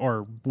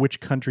or which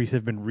countries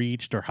have been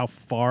reached, or how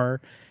far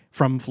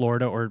from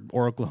Florida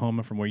or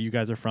Oklahoma, from where you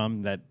guys are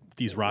from, that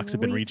these rocks have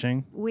been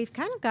reaching? We've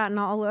kind of gotten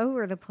all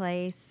over the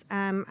place.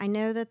 I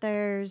know that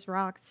there's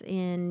rocks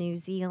in New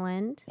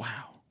Zealand.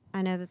 Wow.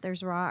 I know that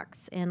there's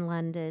rocks in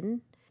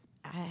London.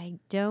 I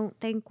don't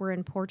think we're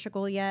in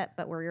Portugal yet,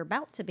 but we're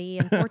about to be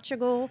in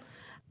Portugal.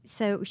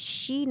 So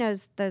she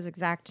knows those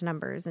exact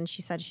numbers, and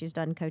she said she's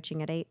done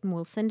coaching at 8, and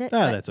we'll send it.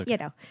 Oh, that's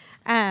okay.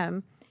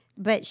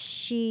 but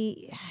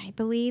I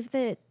believe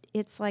that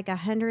it's like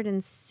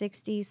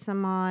 160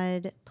 some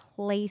odd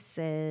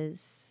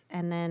places,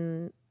 and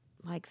then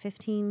like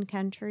 15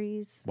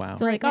 countries. Wow.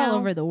 So like all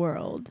over the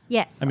world.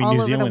 Yes, I mean, all New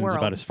over the Zealand is world.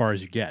 about as far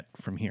as you get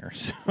from here.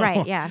 So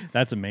Right, yeah.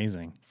 That's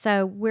amazing.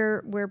 So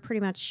we're pretty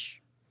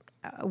much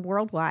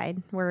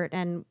worldwide. We're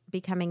and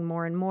becoming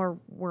more and more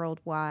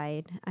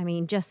worldwide. I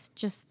mean, just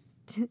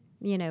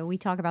we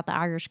talk about the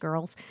Irish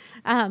girls.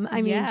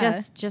 I mean,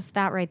 just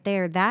that right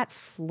there, that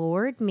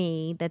floored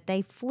me that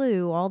they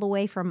flew all the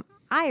way from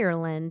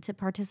Ireland to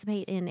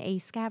participate in a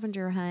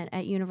scavenger hunt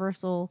at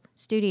Universal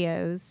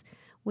Studios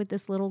with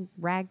this little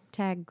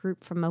ragtag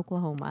group from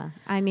Oklahoma.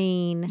 I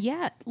mean...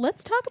 Yeah,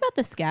 let's talk about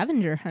the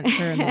scavenger hunt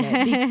for a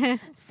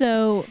minute.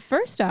 So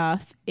first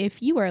off,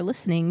 if you are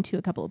listening to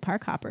A Couple of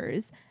Park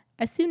Hoppers,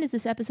 as soon as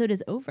this episode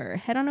is over,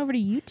 head on over to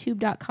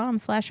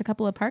youtube.com/A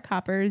Couple of Park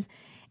Hoppers,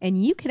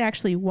 and you can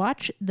actually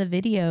watch the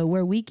video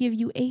where we give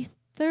you a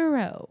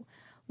thorough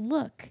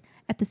look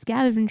at the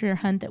scavenger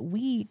hunt that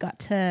we got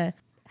to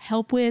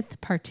help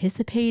with,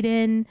 participate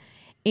in,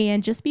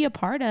 and just be a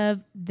part of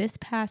this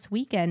past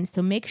weekend.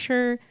 So make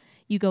sure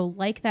you go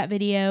like that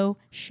video,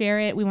 share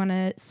it. We want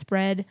to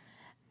spread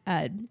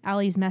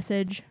Allie's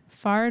message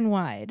far and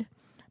wide.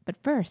 But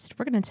first,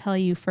 we're going to tell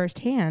you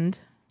firsthand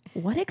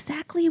what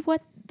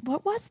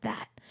was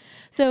that?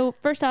 So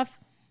first off,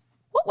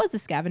 what was the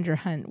scavenger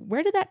hunt?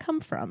 Where did that come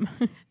from?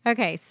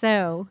 Okay,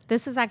 so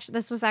this was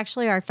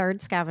actually our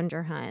third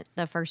scavenger hunt.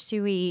 The first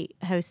two we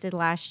hosted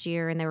last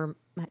year, and they were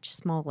much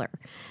smaller.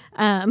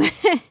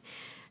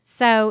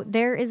 So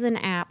there is an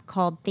app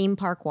called Theme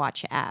Park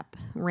Watch app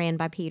ran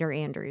by Peter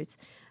Andrews.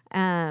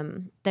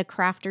 The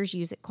crafters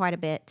use it quite a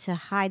bit to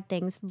hide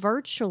things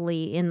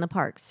virtually in the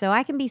parks. So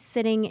I can be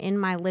sitting in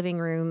my living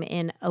room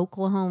in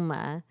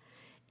Oklahoma,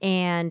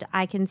 and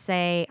I can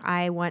say,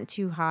 I want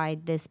to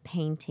hide this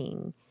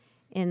painting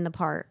in the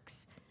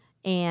parks.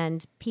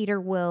 And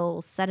Peter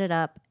will set it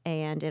up,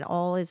 and it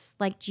all is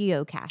like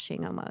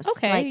geocaching almost.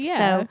 Okay,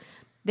 So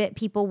that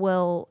people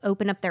will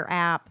open up their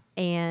app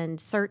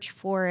and search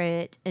for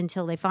it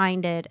until they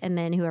find it, and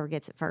then whoever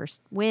gets it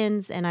first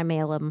wins, and I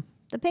mail them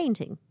the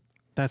painting.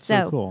 That's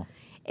so cool.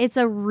 It's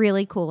a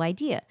really cool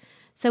idea.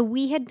 So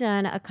we had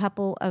done a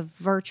couple of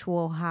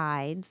virtual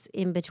hides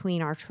in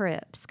between our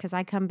trips because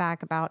I come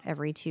back about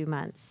every 2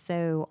 months.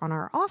 So on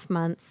our off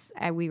months,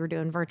 we were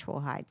doing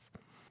virtual hides.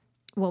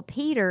 Well,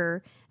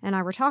 Peter and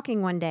I were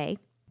talking one day,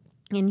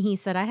 and he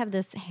said, I have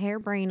this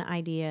harebrained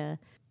idea,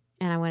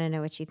 and I want to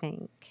know what you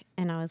think.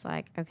 And I was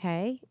like,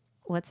 okay,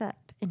 what's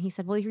up? And he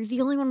said, well, you're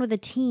the only one with a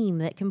team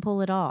that can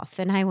pull it off.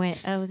 And I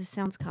went, oh, this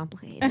sounds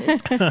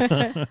complicated.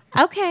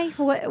 Okay,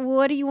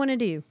 what do you want to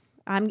do?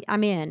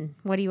 I'm in.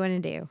 What do you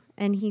want to do?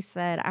 And he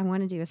said, I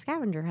want to do a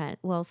scavenger hunt.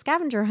 Well,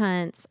 scavenger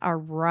hunts are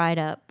right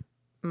up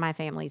my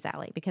family's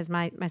alley because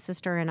my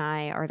sister and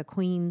I are the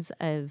queens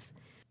of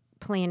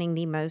planning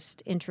the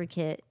most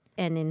intricate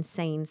and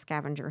insane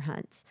scavenger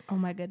hunts. Oh,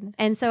 my goodness.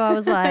 And so I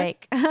was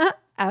like,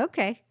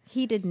 okay.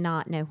 He did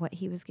not know what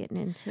he was getting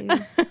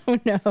into. Oh,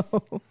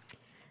 no.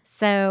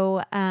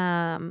 So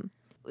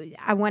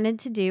I wanted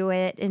to do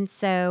it. And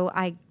so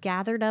I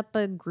gathered up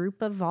a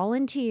group of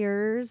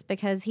volunteers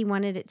because he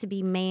wanted it to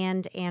be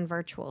manned and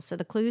virtual. So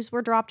the clues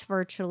were dropped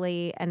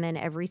virtually, and then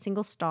every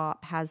single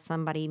stop has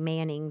somebody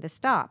manning the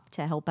stop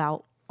to help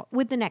out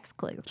with the next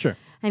clue. Sure.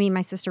 I mean,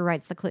 my sister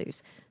writes the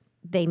clues.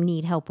 They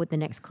need help with the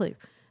next clue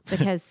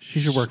because She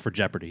should work for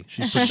Jeopardy.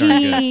 She's pretty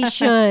darn good. she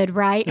should,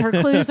 right? Her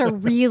clues are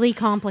really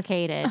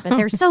complicated, but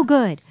they're so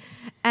good.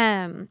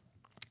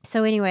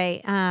 So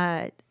anyway,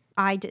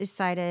 I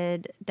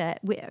decided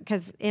that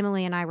because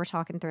Emily and I were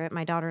talking through it,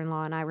 my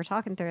daughter-in-law and I were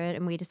talking through it,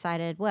 and we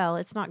decided, well,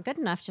 it's not good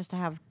enough just to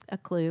have a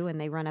clue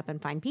and they run up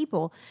and find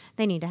people.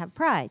 They need to have a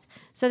prize.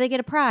 So they get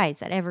a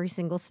prize at every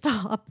single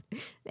stop.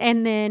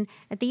 And then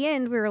at the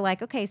end, we were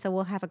like, okay, so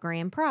we'll have a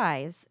grand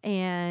prize.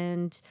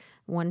 And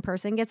one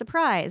person gets a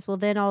prize. Well,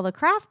 then all the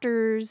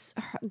crafters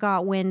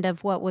got wind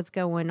of what was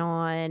going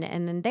on.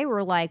 And then they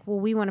were like, well,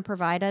 we want to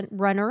provide a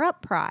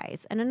runner-up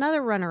prize and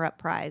another runner-up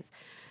prize.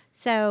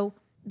 So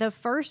the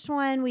first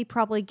one, we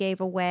probably gave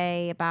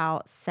away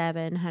about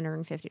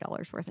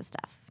 $750 worth of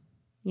stuff.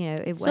 You know,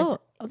 it was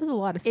there's a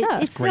lot of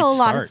stuff. It's still a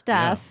lot of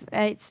start, stuff.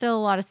 It's still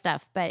a lot of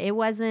stuff, but it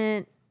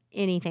wasn't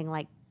anything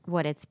like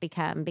what it's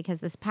become because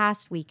this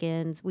past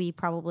weekends, we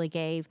probably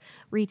gave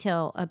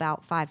retail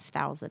about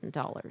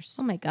 $5,000.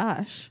 Oh my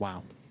gosh.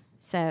 Wow.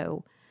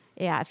 So,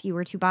 yeah, if you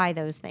were to buy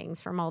those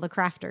things from all the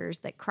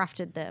crafters that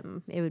crafted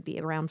them, it would be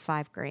around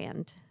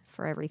 $5,000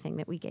 for everything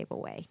that we gave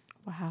away.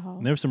 Wow.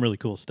 And there was some really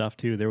cool stuff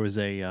too. There was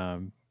a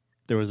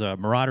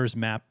Marauders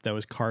map that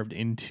was carved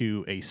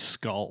into a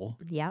skull.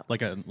 Yeah.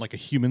 Like a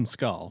human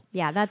skull.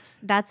 Yeah, that's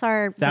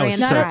our That was grand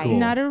so prize. cool.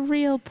 Not a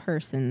real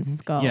person's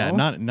skull. Yeah,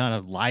 not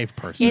a live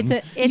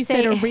person. You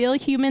said a real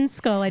human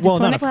skull. I just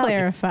want to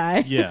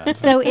clarify. Yeah.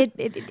 So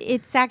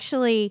it's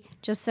actually,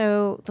 just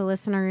so the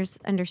listeners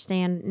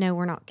understand, no,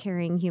 we're not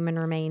carrying human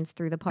remains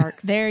through the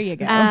parks. There you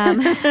go.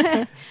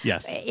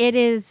 Yes. It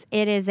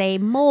is a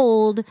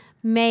mold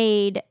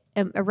made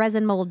a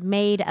resin mold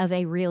made of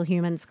a real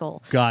human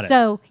skull. Got it.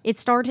 So it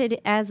started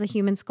as a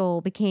human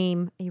skull,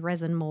 became a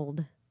resin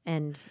mold,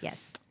 and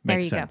yes, there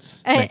Makes you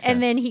sense. go. Makes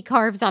And then sense. he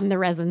carves on the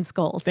resin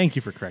skulls. Thank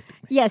you for correcting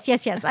me. Yes.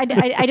 I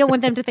don't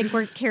want them to think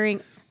we're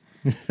carrying.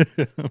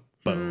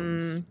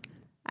 Bones.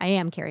 I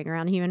am carrying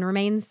around human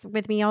remains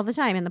with me all the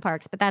time in the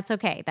parks, but that's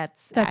okay.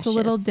 That's a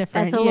little ashes.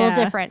 different, That's a little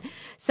yeah. different.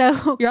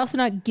 So You're also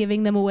not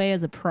giving them away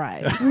as a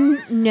prize.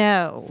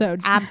 no, So-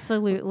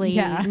 absolutely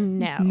Yeah,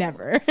 no,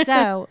 never.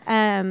 So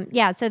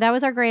so that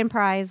was our grand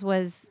prize,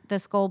 was the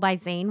skull by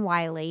Zane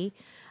Wiley.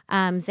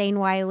 Zane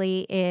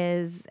Wiley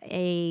is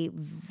a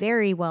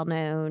very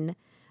well-known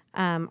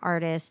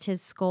artist.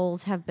 His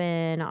skulls have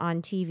been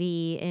on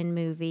TV, in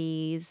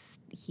movies.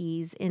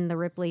 He's in the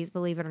Ripley's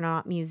Believe It or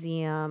Not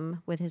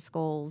Museum with his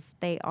skulls.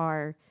 They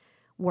are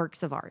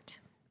works of art.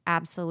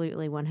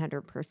 Absolutely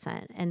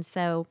 100%. And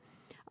so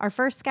our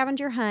first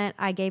scavenger hunt,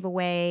 I gave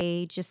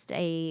away just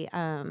a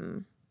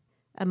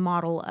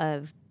model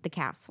of the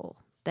castle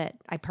that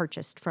I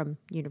purchased from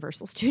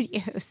Universal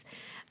Studios.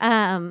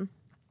 And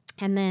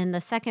then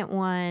the second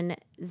one,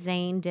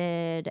 Zane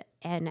did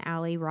an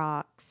Alley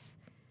Rocks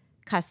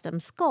custom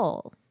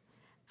skull.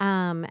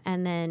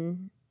 And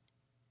then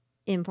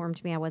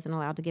informed me I wasn't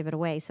allowed to give it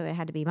away, so it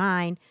had to be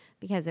mine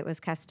because it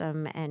was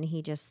custom, and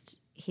he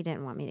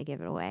didn't want me to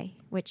give it away,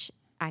 which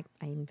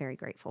I'm very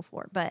grateful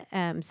for. But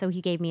so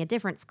he gave me a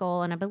different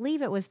skull, and I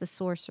believe it was the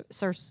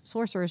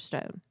Sorcerer's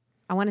Stone.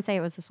 I want to say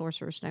it was the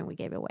Sorcerer's Stone we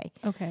gave away.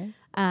 Okay.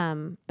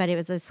 But it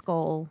was a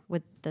skull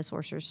with the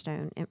Sorcerer's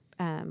Stone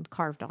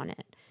carved on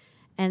it.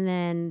 And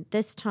then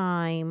this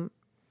time,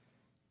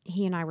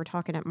 he and I were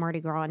talking at Mardi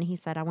Gras, and he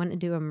said, I want to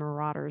do a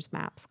Marauders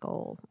map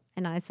skull.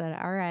 And I said,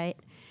 all right.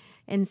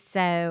 And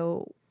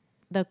so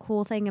the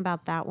cool thing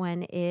about that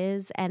one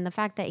is, and the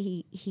fact that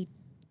he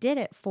did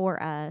it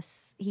for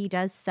us, he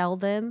does sell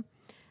them,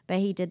 but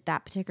he did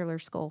that particular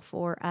skull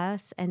for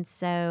us. And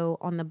so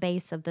on the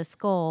base of the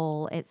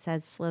skull, it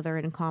says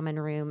Slytherin Common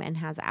Room and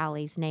has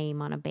Allie's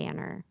name on a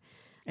banner.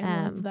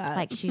 I love that.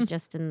 Like she's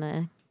just in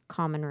the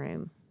common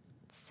room.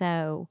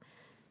 So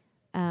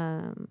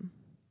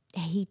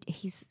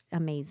he's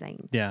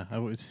amazing. Yeah, I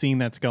was seeing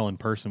that skull in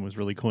person was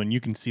really cool, and you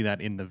can see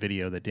that in the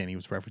video that Danny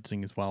was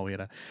referencing as well. We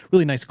had a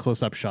really nice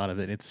close-up shot of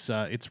it. It's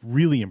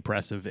really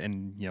impressive,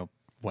 and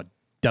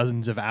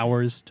dozens of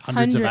hours,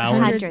 hundreds of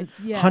hours,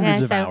 Hundreds. Yeah.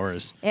 hundreds And of so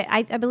hours.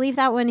 I believe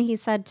that one he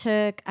said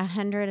took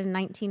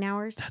 119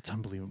 hours. That's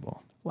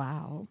unbelievable.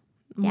 Wow.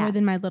 Yeah. More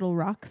than my little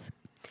rocks.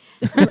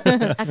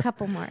 A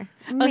couple more,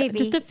 maybe.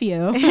 Just a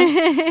few.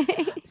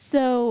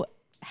 So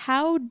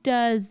how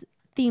does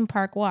Theme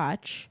Park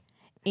Watch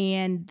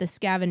and the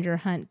scavenger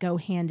hunt go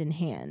hand in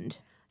hand?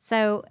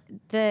 So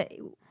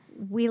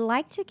we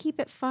like to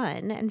keep it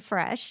fun and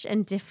fresh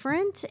and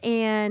different.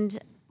 And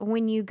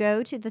when you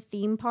go to the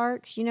theme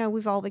parks,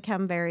 we've all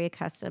become very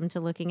accustomed to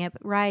looking at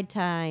ride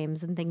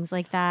times and things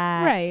like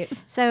that. Right.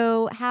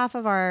 So half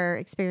of our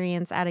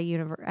experience at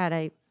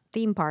a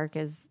theme park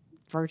is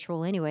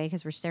virtual anyway,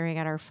 because we're staring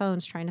at our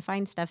phones trying to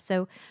find stuff.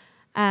 So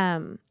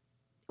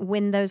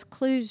when those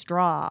clues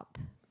drop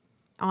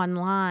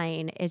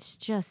online, it's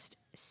just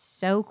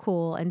so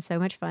cool and so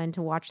much fun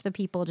to watch the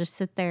people just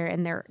sit there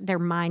and their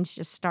minds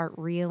just start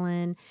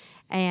reeling.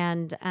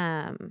 And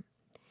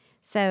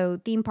so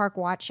Theme Park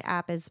Watch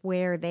app is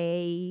where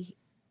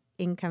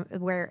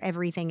where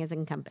everything is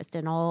encompassed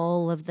and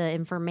all of the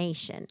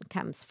information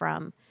comes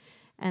from.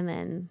 And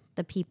then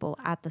the people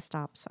at the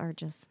stops are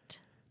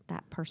just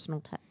that personal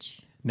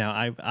touch.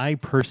 Now, I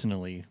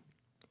personally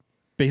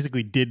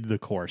basically did the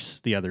course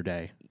the other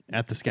day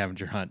at the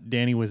scavenger hunt.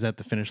 Danny was at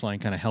the finish line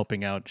kind of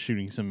helping out,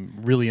 shooting some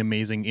really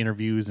amazing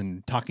interviews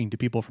and talking to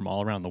people from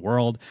all around the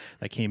world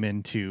that came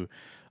in to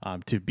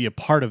be a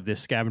part of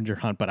this scavenger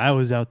hunt. But I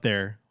was out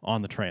there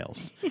on the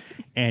trails.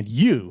 And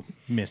you,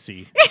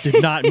 Missy,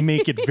 did not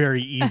make it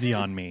very easy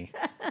on me.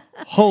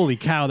 Holy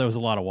cow, that was a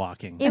lot of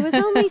walking. It was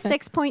only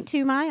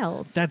 6.2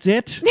 miles. That's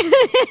it?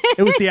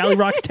 It was the Alley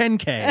Rocks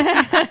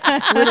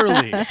 10K.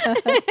 Literally.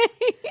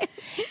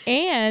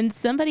 And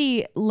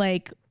somebody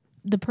like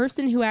the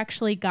person who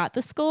actually got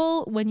the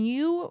skull, when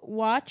you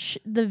watch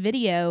the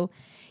video,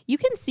 you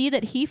can see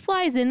that he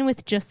flies in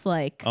with just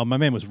like... Oh, my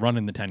man was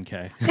running the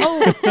 10K.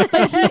 Oh,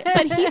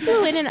 but he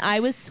flew in and I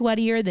was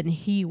sweatier than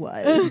he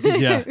was.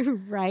 Yeah.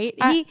 Right.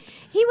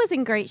 He was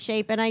in great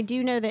shape. And I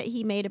do know that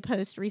he made a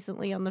post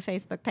recently on the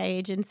Facebook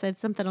page and said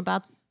something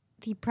about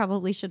he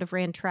probably should have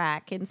ran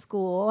track in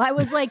school. I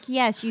was like,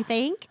 yes, you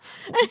think?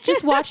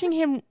 Just watching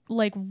him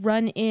like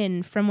run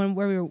in from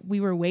where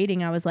we were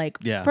waiting, I was like,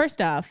 Yeah. First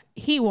off,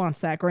 he wants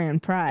that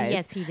grand prize.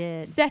 Yes, he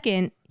did.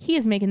 Second, he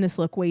is making this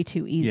look way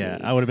too easy. Yeah,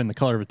 I would have been the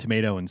color of a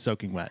tomato and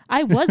soaking wet.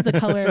 I was the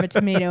color of a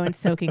tomato and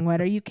soaking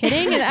wet. Are you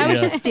kidding? And I was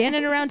Yeah. just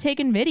standing around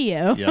taking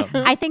video. Yep.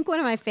 I think one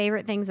of my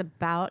favorite things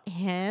about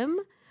him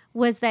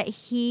was that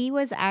he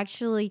was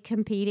actually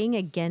competing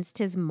against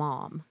his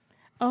mom.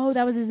 Oh,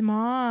 that was his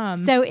mom.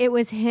 So it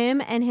was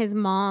him and his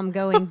mom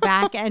going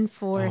back and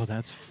forth Oh,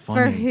 that's for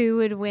funny. who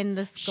would win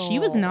the skull. She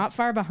was not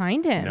far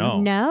behind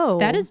him. No.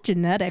 That is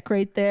genetic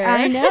right there.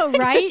 I know,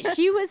 right?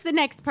 She was the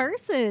next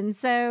person.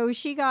 So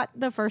she got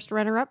the first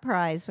runner-up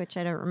prize, which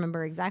I don't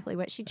remember exactly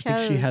what she chose. I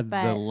think she had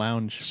but the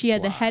lounge. She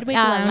had the fly. Hedwig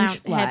lounge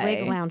fly.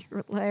 Hedwig lounge.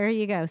 There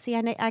you go. See,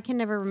 I can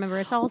never remember.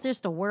 It's all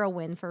just a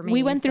whirlwind for me.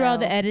 We went through all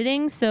the so-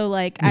 editing, so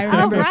like I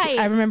remember right.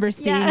 I remember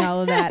seeing Yeah. all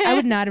of that. I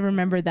would not have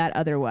remembered that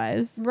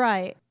otherwise.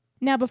 Right.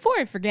 Now, before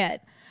I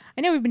forget,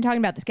 I know we've been talking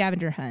about the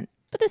scavenger hunt,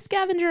 but the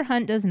scavenger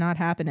hunt does not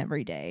happen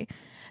every day.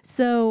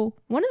 So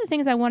one of the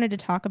things I wanted to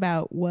talk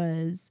about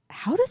was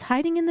how does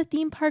hiding in the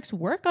theme parks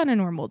work on a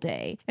normal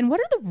day? And what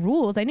are the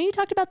rules? I know you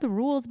talked about the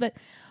rules, but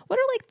what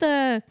are like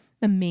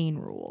the main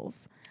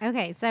rules?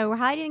 Okay, so we're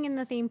hiding in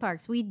the theme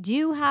parks. We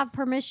do have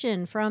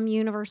permission from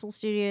Universal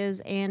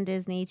Studios and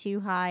Disney to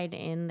hide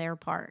in their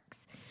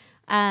parks.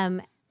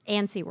 And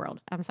SeaWorld,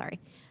 I'm sorry.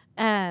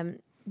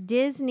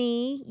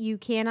 Disney, you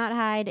cannot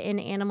hide in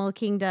Animal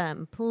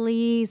Kingdom.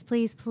 Please,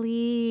 please,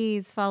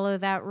 please follow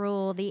that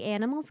rule. The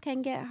animals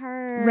can get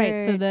hurt.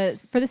 Right,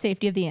 so for the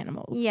safety of the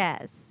animals.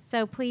 Yes.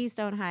 So please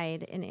don't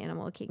hide in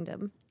Animal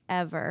Kingdom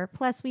ever.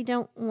 Plus, we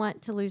don't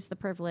want to lose the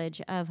privilege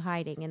of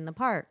hiding in the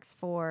parks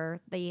for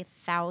the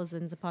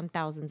thousands upon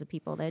thousands of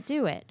people that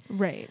do it.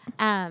 Right.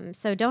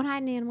 So don't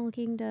hide in Animal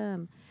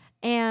Kingdom.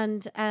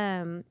 And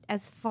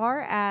as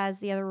far as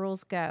the other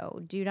rules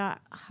go, do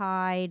not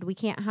hide. We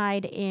can't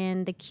hide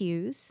in the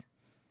queues.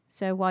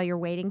 So while you're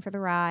waiting for the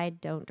ride,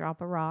 don't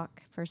drop a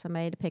rock for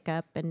somebody to pick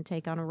up and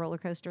take on a roller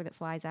coaster that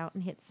flies out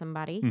and hits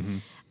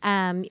somebody.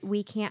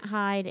 We can't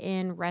hide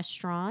in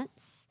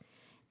restaurants.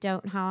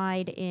 Don't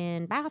hide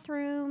in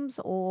bathrooms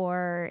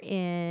or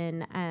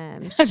in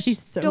That'd be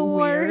so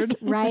stores, weird.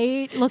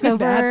 right? Look A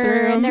over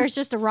bathroom. and there's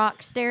just a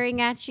rock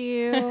staring at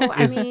you.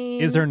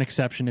 Is there an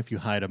exception if you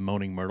hide a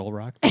moaning myrtle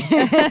rock?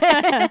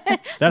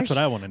 That's what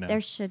I want to know.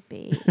 There should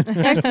be.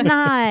 There's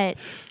not.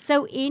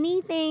 So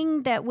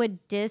anything that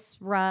would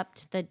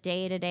disrupt the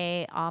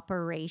day-to-day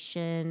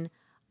operation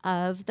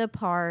of the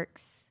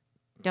parks,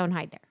 don't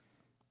hide there.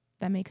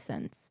 That makes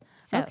sense.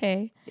 So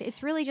Okay.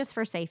 it's really just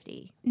for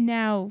safety.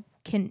 Now,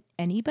 can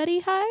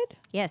anybody hide?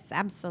 Yes,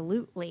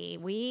 absolutely.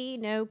 We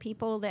know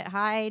people that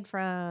hide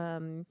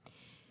from,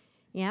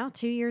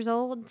 2 years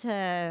old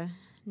to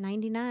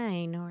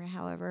 99 or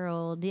however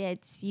old.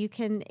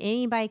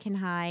 Anybody can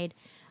hide.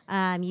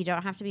 You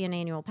don't have to be an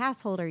annual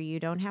pass holder.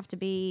 You don't have to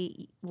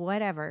be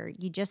whatever.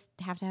 You just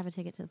have to have a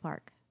ticket to the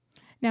park.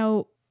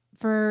 Now,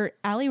 for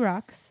Alley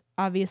Rocks,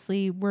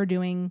 obviously we're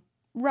doing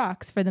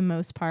rocks for the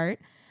most part.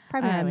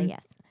 Primarily,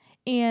 yes.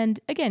 And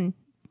again,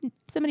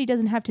 somebody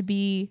doesn't have to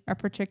be a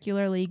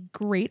particularly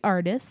great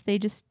artist. They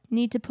just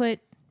need to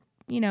put,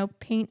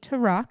 paint to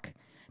rock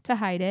to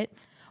hide it.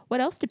 What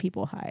else do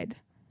people hide?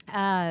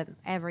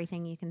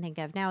 Everything you can think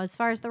of. Now, as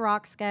far as the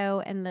rocks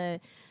go and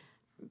the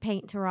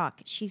paint to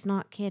rock, she's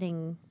not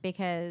kidding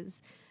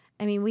because,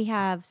 we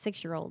have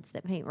 6-year-olds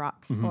that paint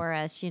rocks for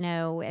us,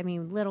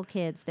 little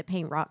kids that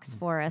paint rocks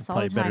for us all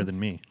the Probably time. better than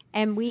me.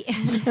 And we,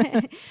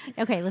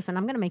 okay, listen,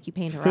 I'm going to make you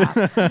paint a rock.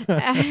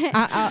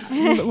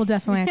 We'll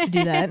definitely have to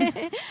do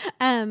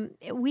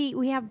that.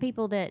 We have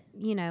people that,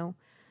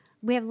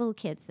 we have little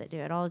kids that do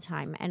it all the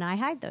time. And I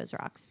hide those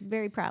rocks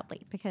very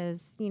proudly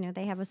because,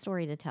 they have a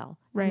story to tell.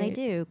 Right. And they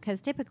do, because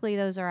typically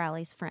those are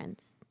Allie's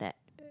friends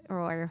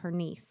or her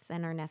niece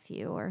and her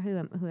nephew or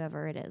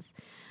whoever it is.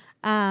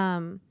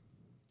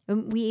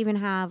 We even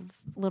have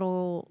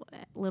little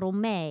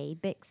May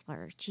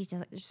Bixler. She's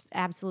just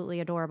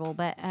absolutely adorable.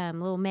 But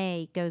little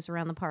May goes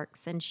around the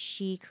parks and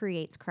she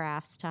creates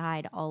crafts to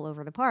hide all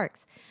over the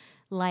parks.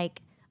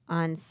 Like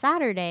on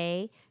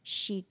Saturday,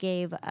 she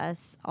gave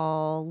us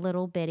all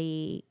little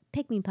bitty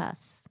pygmy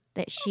puffs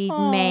that she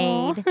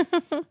made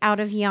out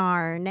of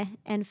yarn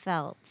and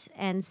felt.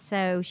 And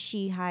so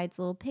she hides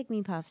little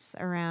pygmy puffs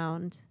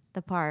around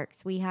the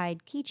parks. We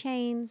hide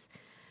keychains.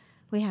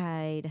 We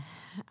hide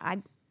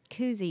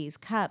koozies,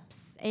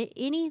 cups,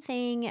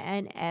 anything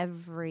and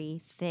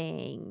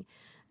everything.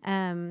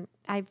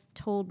 I've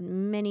told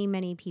many,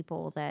 many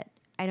people that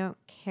I don't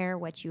care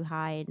what you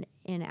hide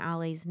in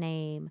Allie's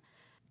name.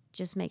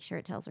 Just make sure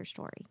it tells her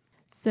story.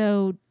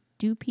 So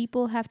Do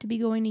people have to be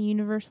going to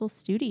Universal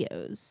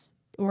Studios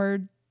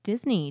or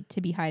Disney to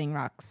be hiding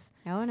rocks?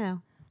 Oh,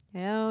 no.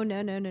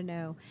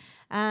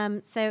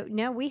 So,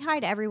 no, we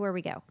hide everywhere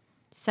we go.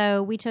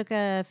 So we took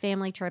a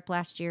family trip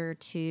last year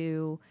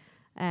to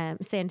San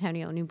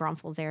Antonio, New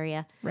Braunfels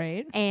area.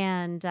 Right.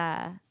 And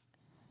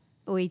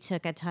we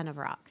took a ton of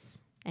rocks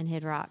and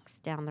hid rocks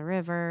down the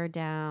river,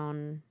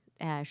 down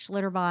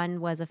Schlitterbahn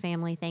was a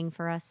family thing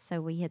for us.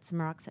 So we hid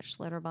some rocks at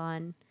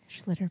Schlitterbahn.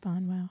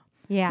 Schlitterbahn, wow.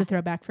 Yeah. It's a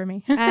throwback for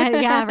me.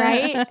 Yeah,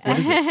 right? What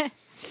is it?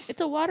 It's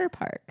a water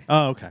park.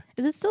 Oh, okay.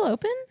 Is it still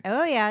open?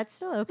 Oh, yeah, it's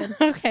still open.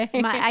 Okay.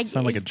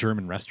 Sound like a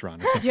German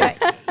restaurant or something.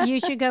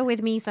 You should go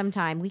with me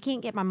sometime. We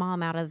can't get my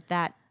mom out of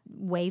that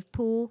wave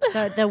pool,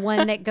 the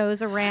one that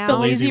goes around. The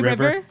lazy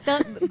river?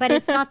 But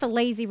it's not the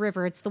lazy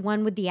river. It's the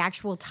one with the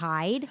actual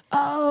tide.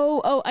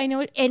 Oh, I know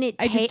it. And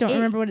I just don't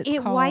remember what it's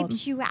called. It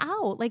wipes you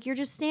out. Like you're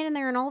just standing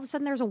there, and all of a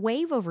sudden there's a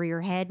wave over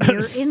your head. And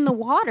you're in the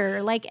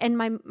water. Like, and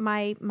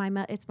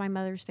it's my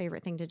mother's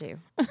favorite thing to do,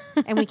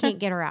 and we can't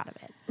get her out of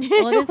it.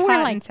 Well, it is We're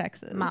hot like, in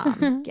Texas.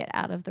 Mom, get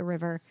out of the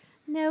river.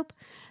 Nope.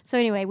 So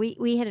anyway,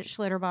 we hit at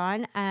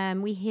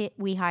Schlitterbahn.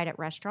 We hide at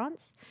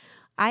restaurants.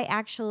 I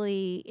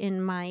actually,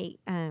 in my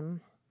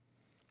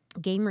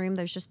game room,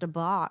 there's just a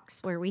box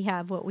where we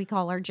have what we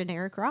call our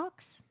generic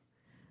rocks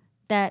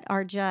that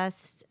are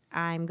just,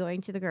 I'm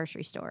going to the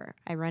grocery store.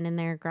 I run in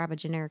there, grab a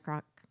generic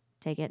rock,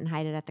 take it and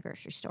hide it at the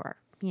grocery store,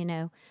 you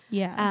know?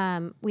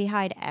 Yeah. We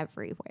hide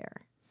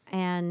everywhere.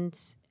 And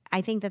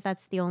I think that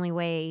that's the only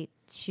way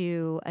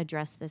to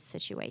address this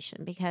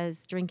situation,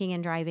 because drinking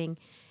and driving,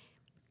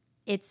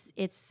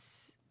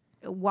 it's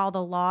while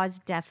the laws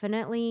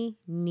definitely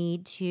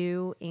need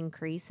to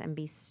increase and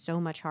be so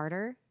much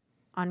harder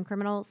on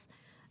criminals,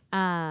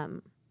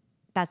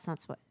 that's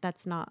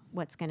not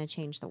what's going to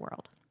change the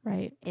world.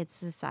 Right. It's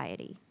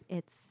society.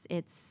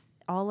 It's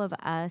all of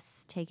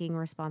us taking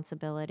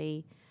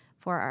responsibility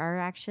for our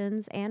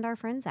actions and our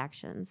friends'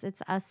 actions.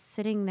 It's us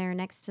sitting there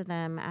next to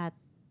them at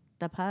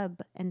the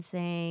pub and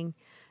saying,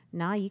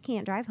 "Nah, you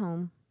can't drive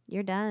home.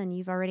 You're done.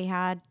 You've already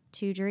had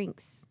 2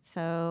 drinks.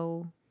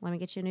 So let me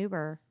get you an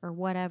Uber," or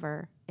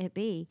whatever it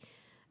be.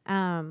 We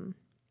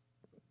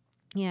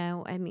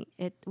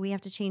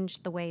have to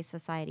change the way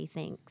society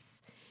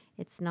thinks.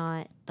 It's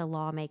not the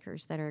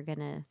lawmakers that are going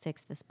to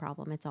fix this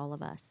problem. It's all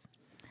of us.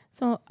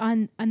 So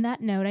on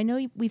that note, I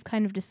know we've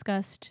kind of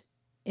discussed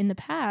in the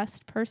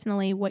past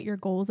personally what your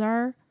goals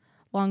are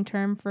long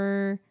term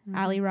for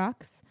Alley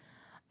Rocks.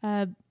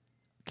 Can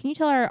you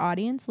tell our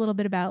audience a little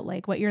bit about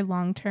like what your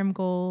long term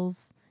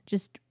goals,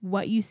 just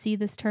what you see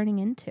this turning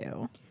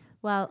into?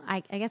 Well,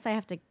 I guess I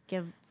have to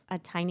give a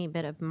tiny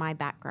bit of my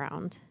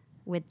background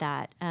with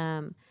that.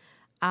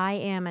 I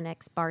am an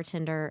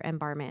ex-bartender and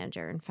bar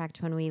manager. In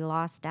fact, when we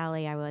lost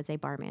Allie, I was a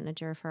bar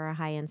manager for a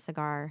high-end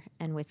cigar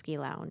and whiskey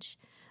lounge.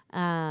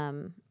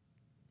 I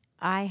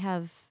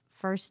have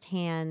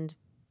firsthand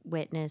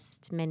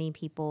witnessed many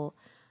people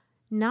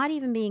not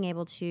even being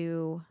able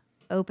to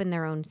open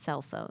their own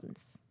cell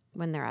phones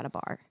when they're at a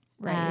bar.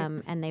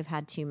 Right. And they've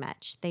had too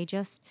much.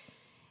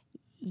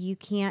 You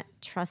can't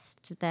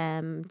trust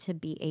them to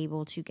be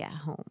able to get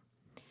home.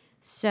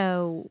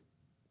 So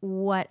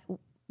what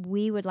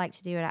we would like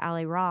to do at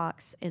Alley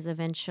Rocks is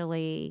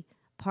eventually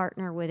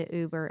partner with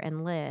Uber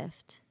and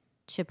Lyft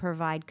to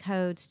provide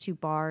codes to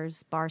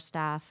bars, bar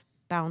staff,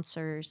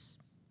 bouncers,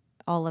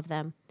 all of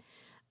them,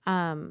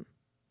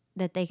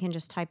 that they can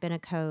just type in a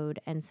code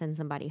and send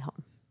somebody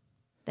home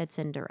that's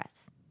in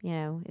duress. You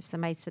know, if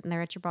somebody's sitting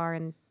there at your bar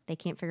and they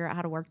can't figure out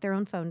how to work their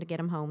own phone to get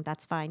them home,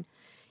 that's fine.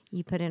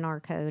 You put in our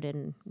code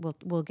and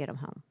we'll get them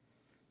home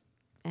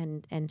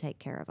and take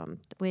care of them.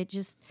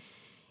 It's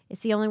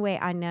the only way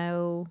I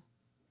know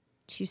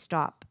to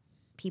stop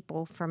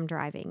people from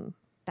driving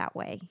that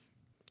way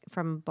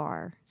from a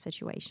bar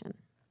situation.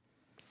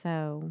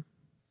 So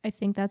I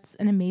think that's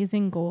an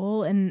amazing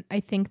goal. And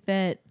I think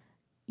that,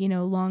 you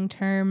know, long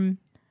term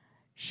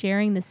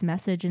sharing this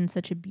message in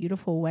such a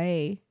beautiful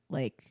way,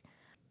 like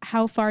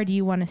how far do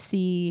you want to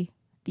see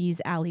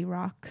these Alley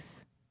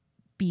Rocks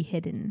be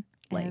hidden?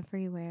 Like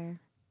everywhere,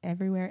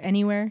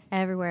 anywhere?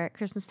 Everywhere. At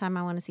Christmas time,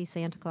 I want to see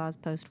Santa Claus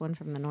post one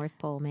from the North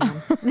Pole,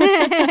 man.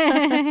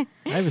 I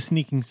have a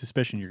sneaking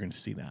suspicion you're going to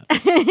see that.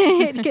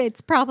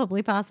 It's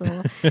probably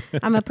possible.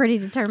 I'm a pretty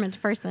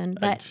determined person,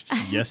 but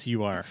yes,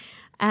 you are.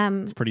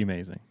 It's pretty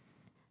amazing.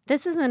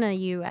 This isn't a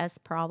U.S.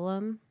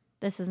 problem.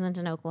 This isn't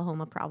an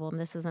Oklahoma problem.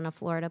 This isn't a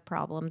Florida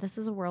problem. This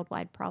is a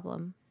worldwide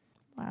problem.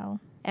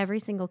 Wow. Every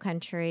single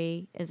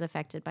country is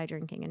affected by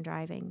drinking and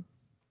driving.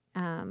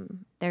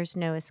 There's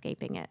no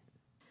escaping it.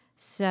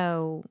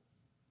 So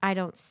I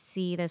don't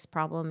see this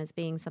problem as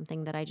being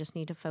something that I just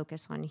need to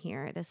focus on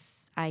here.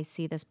 I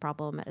see this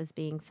problem as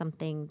being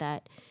something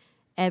that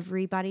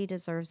everybody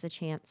deserves a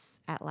chance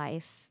at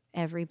life.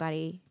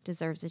 Everybody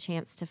deserves a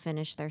chance to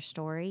finish their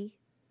story.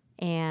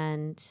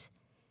 And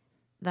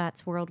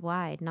that's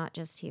worldwide, not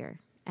just here.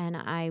 And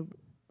I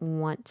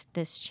want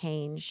this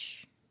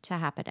change to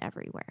happen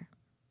everywhere.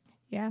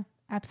 Yeah,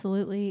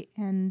 absolutely.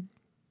 And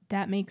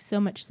that makes so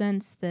much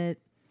sense that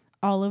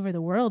all over the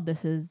world,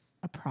 this is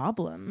a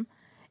problem.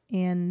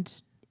 And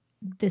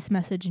this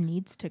message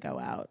needs to go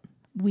out.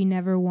 We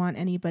never want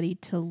anybody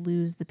to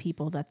lose the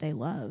people that they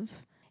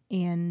love.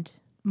 And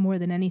more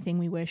than anything,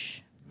 we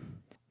wish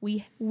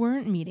we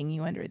weren't meeting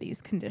you under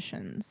these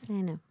conditions. I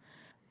know.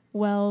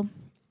 Well,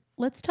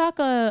 let's talk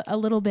a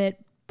little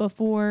bit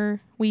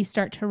before we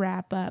start to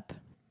wrap up.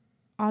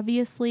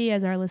 Obviously,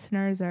 as our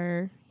listeners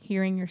are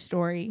hearing your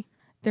story,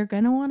 they're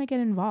going to want to get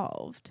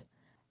involved.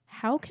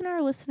 How can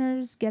our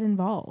listeners get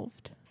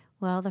involved?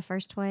 Well, the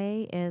first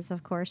way is,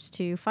 of course,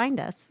 to find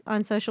us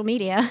on social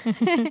media.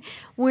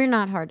 We're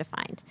not hard to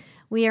find.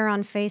 We are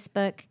on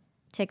Facebook,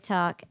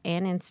 TikTok,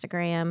 and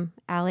Instagram.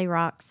 Alley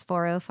Rocks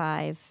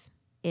 405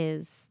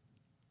 is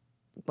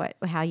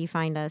how you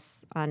find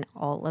us on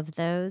all of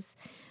those.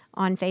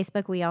 On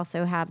Facebook, we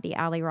also have the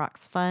Alley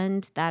Rocks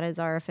Fund. That is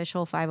our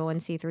official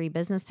 501c3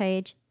 business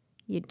page.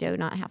 You do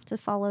not have to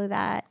follow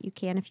that. You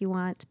can if you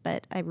want,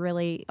 but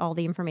all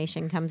the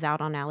information comes out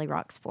on Alley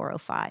Rocks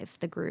 405,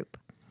 the group.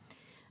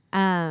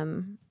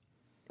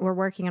 We're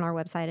working on our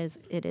website.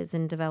 It is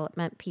in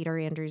development. Peter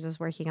Andrews is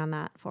working on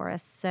that for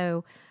us.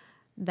 So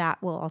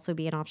that will also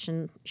be an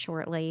option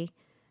shortly.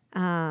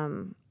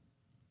 And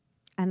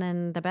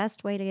then the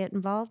best way to get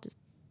involved is,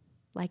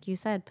 like you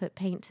said, put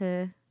paint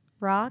to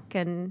rock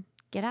and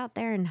get out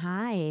there and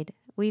hide.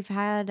 We've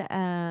had,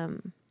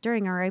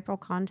 during our April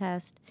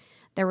contest,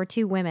 there were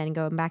 2 women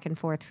going back and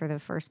forth for the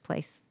first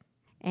place.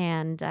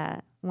 And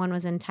one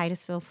was in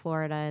Titusville,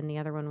 Florida, and the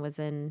other one was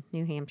in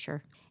New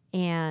Hampshire.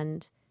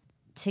 And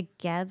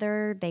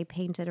together they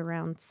painted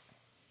around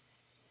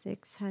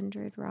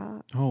 600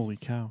 rocks. Holy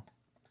cow.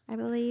 I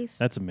believe.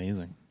 That's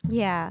amazing.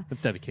 Yeah.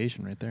 That's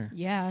dedication right there.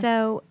 Yeah.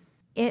 So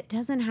it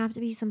doesn't have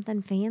to be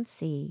something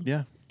fancy.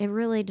 Yeah. It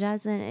really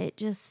doesn't. It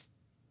just,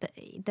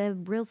 the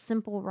real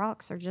simple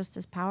rocks are just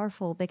as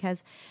powerful,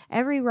 because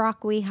every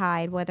rock we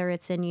hide, whether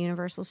it's in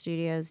Universal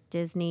Studios,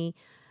 Disney,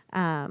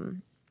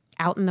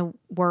 out in the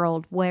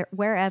world,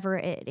 wherever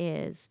it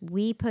is,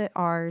 we put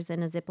ours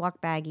in a Ziploc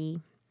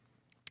baggie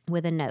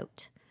with a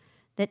note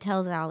that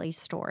tells Allie's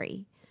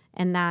story.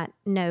 And that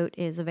note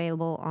is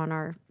available on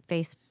our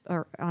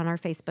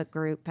Facebook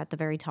group at the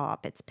very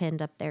top. It's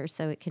pinned up there,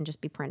 so it can just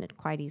be printed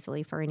quite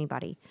easily for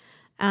anybody.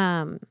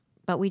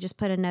 But we just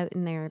put a note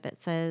in there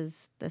that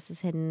says, this is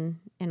hidden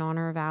in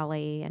honor of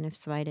Allie, and if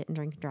somebody didn't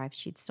drink and drive,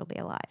 she'd still be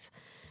alive.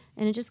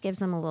 And it just gives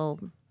them a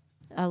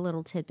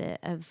little tidbit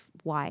of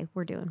why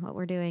we're doing what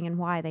we're doing and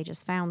why they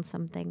just found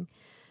something.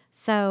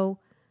 So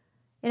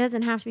it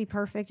doesn't have to be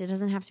perfect. It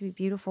doesn't have to be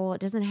beautiful. It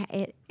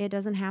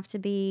doesn't have to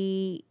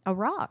be a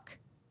rock.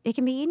 It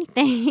can be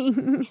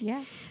anything.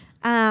 Yeah.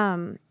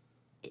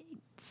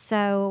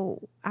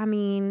 So, I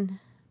mean,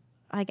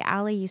 like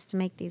Allie used to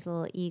make these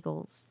little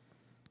eagles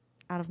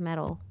out of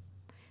metal.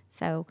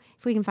 So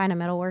if we can find a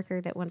metal worker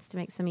that wants to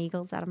make some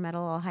eagles out of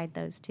metal, I'll hide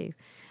those too.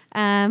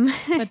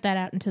 Put that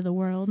out into the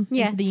world,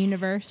 into the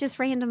universe. Just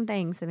random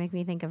things that make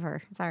me think of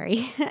her.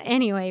 Sorry.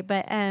 Anyway,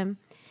 but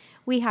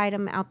we hide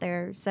them out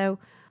there so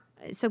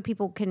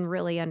people can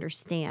really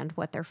understand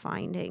what they're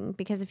finding.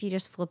 Because if you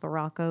just flip a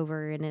rock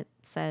over and it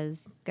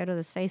says, go to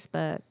this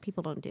Facebook,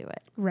 people don't do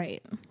it.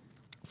 Right.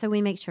 So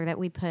we make sure that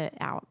we put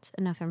out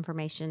enough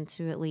information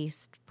to at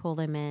least pull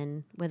them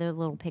in with a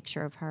little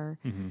picture of her,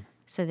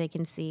 so they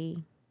can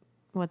see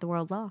what the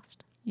world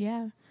lost.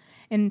 Yeah.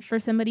 And for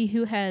somebody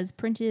who has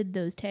printed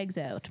those tags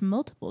out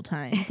multiple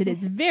times, it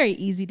is very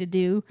easy to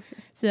do.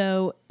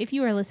 So if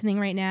you are listening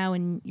right now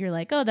and you're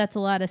like, oh, that's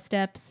a lot of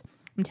steps,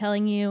 I'm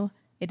telling you,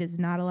 it is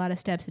not a lot of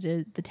steps.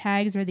 The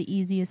tags are the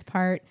easiest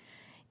part.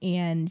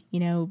 And,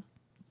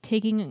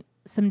 taking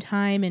some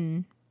time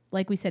and,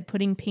 like we said,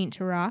 putting paint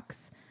to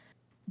rocks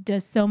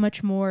does so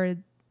much more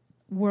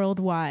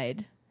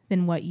worldwide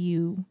than what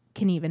you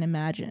can even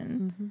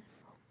imagine. Mm-hmm.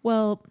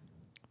 Well,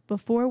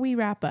 before we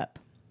wrap up,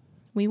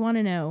 we want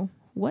to know,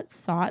 what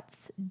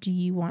thoughts do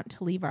you want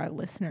to leave our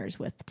listeners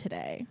with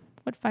today?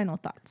 What final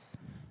thoughts?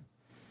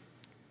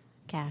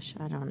 Gosh,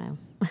 I don't know.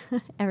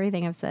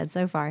 Everything I've said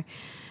so far.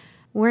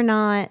 We're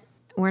not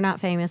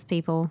famous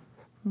people.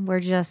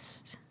 We're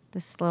just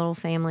this little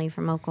family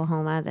from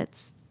Oklahoma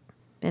that's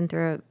been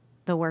through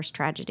the worst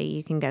tragedy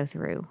you can go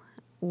through.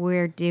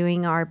 We're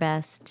doing our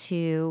best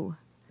to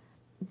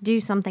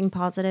do something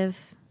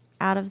positive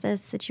out of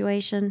this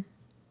situation.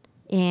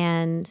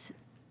 And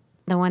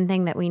the one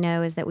thing that we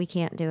know is that we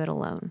can't do it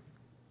alone.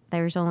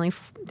 There's only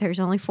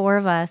 4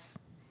 of us.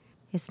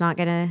 We're not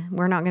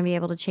gonna be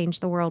able to change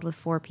the world with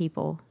 4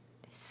 people.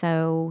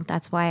 So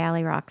that's why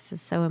Alley Rocks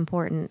is so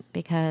important,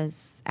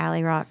 because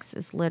Alley Rocks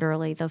is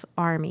literally the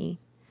army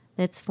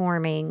that's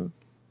forming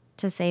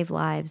to save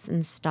lives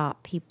and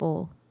stop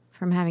people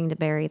from having to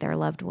bury their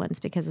loved ones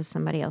because of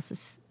somebody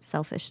else's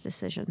selfish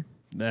decision.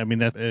 I mean,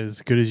 that's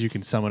as good as you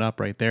can sum it up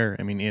right there.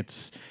 I mean,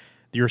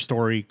 your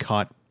story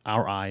caught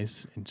our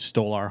eyes and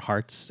stole our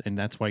hearts, and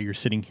that's why you're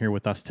sitting here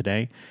with us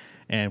today.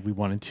 And we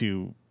wanted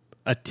to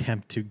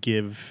attempt to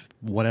give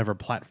whatever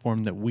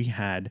platform that we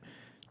had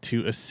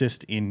to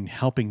assist in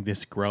helping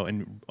this grow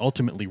and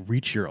ultimately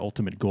reach your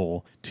ultimate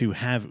goal, to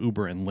have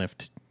Uber and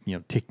Lyft,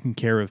 taking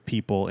care of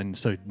people, and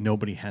so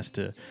nobody has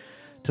to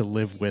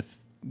live with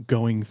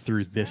going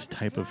through this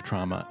type of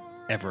trauma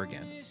ever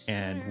again.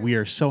 And we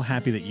are so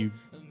happy that you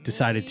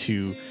decided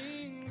to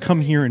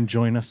come here and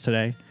join us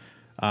today.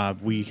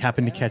 We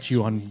happened to catch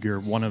you on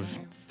your one of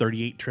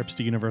 38 trips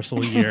to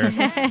Universal a year,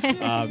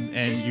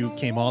 and you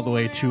came all the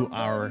way to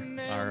our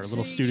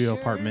little studio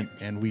apartment,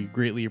 and we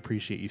greatly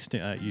appreciate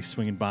you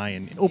swinging by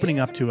and opening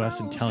up to us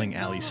and telling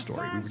Allie's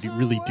story. We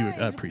really do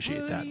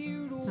appreciate that.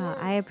 Well,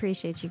 I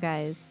appreciate you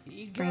guys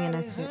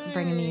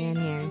bringing me in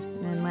here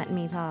and letting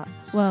me talk.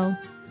 Well,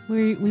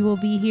 we will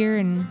be here,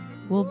 and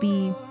we'll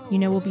be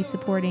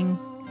supporting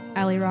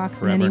Alley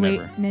Rocks in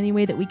any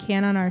way that we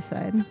can on our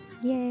side.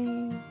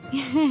 Yay.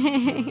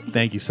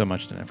 Thank you so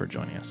much, Danette, for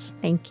joining us.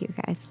 Thank you,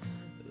 guys.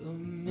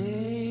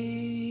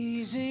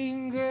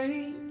 Amazing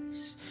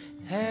grace,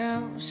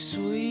 how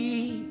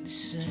sweet the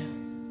sound.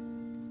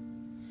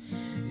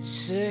 It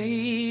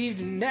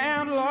saved an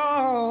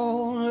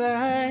outlaw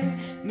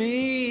like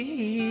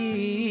me.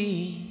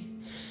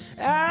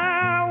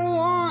 I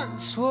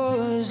once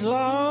was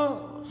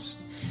lost,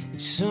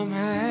 but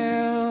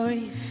somehow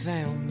he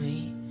found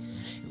me.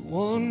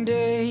 One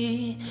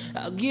day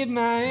I'll give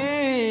my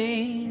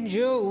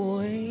angel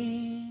away.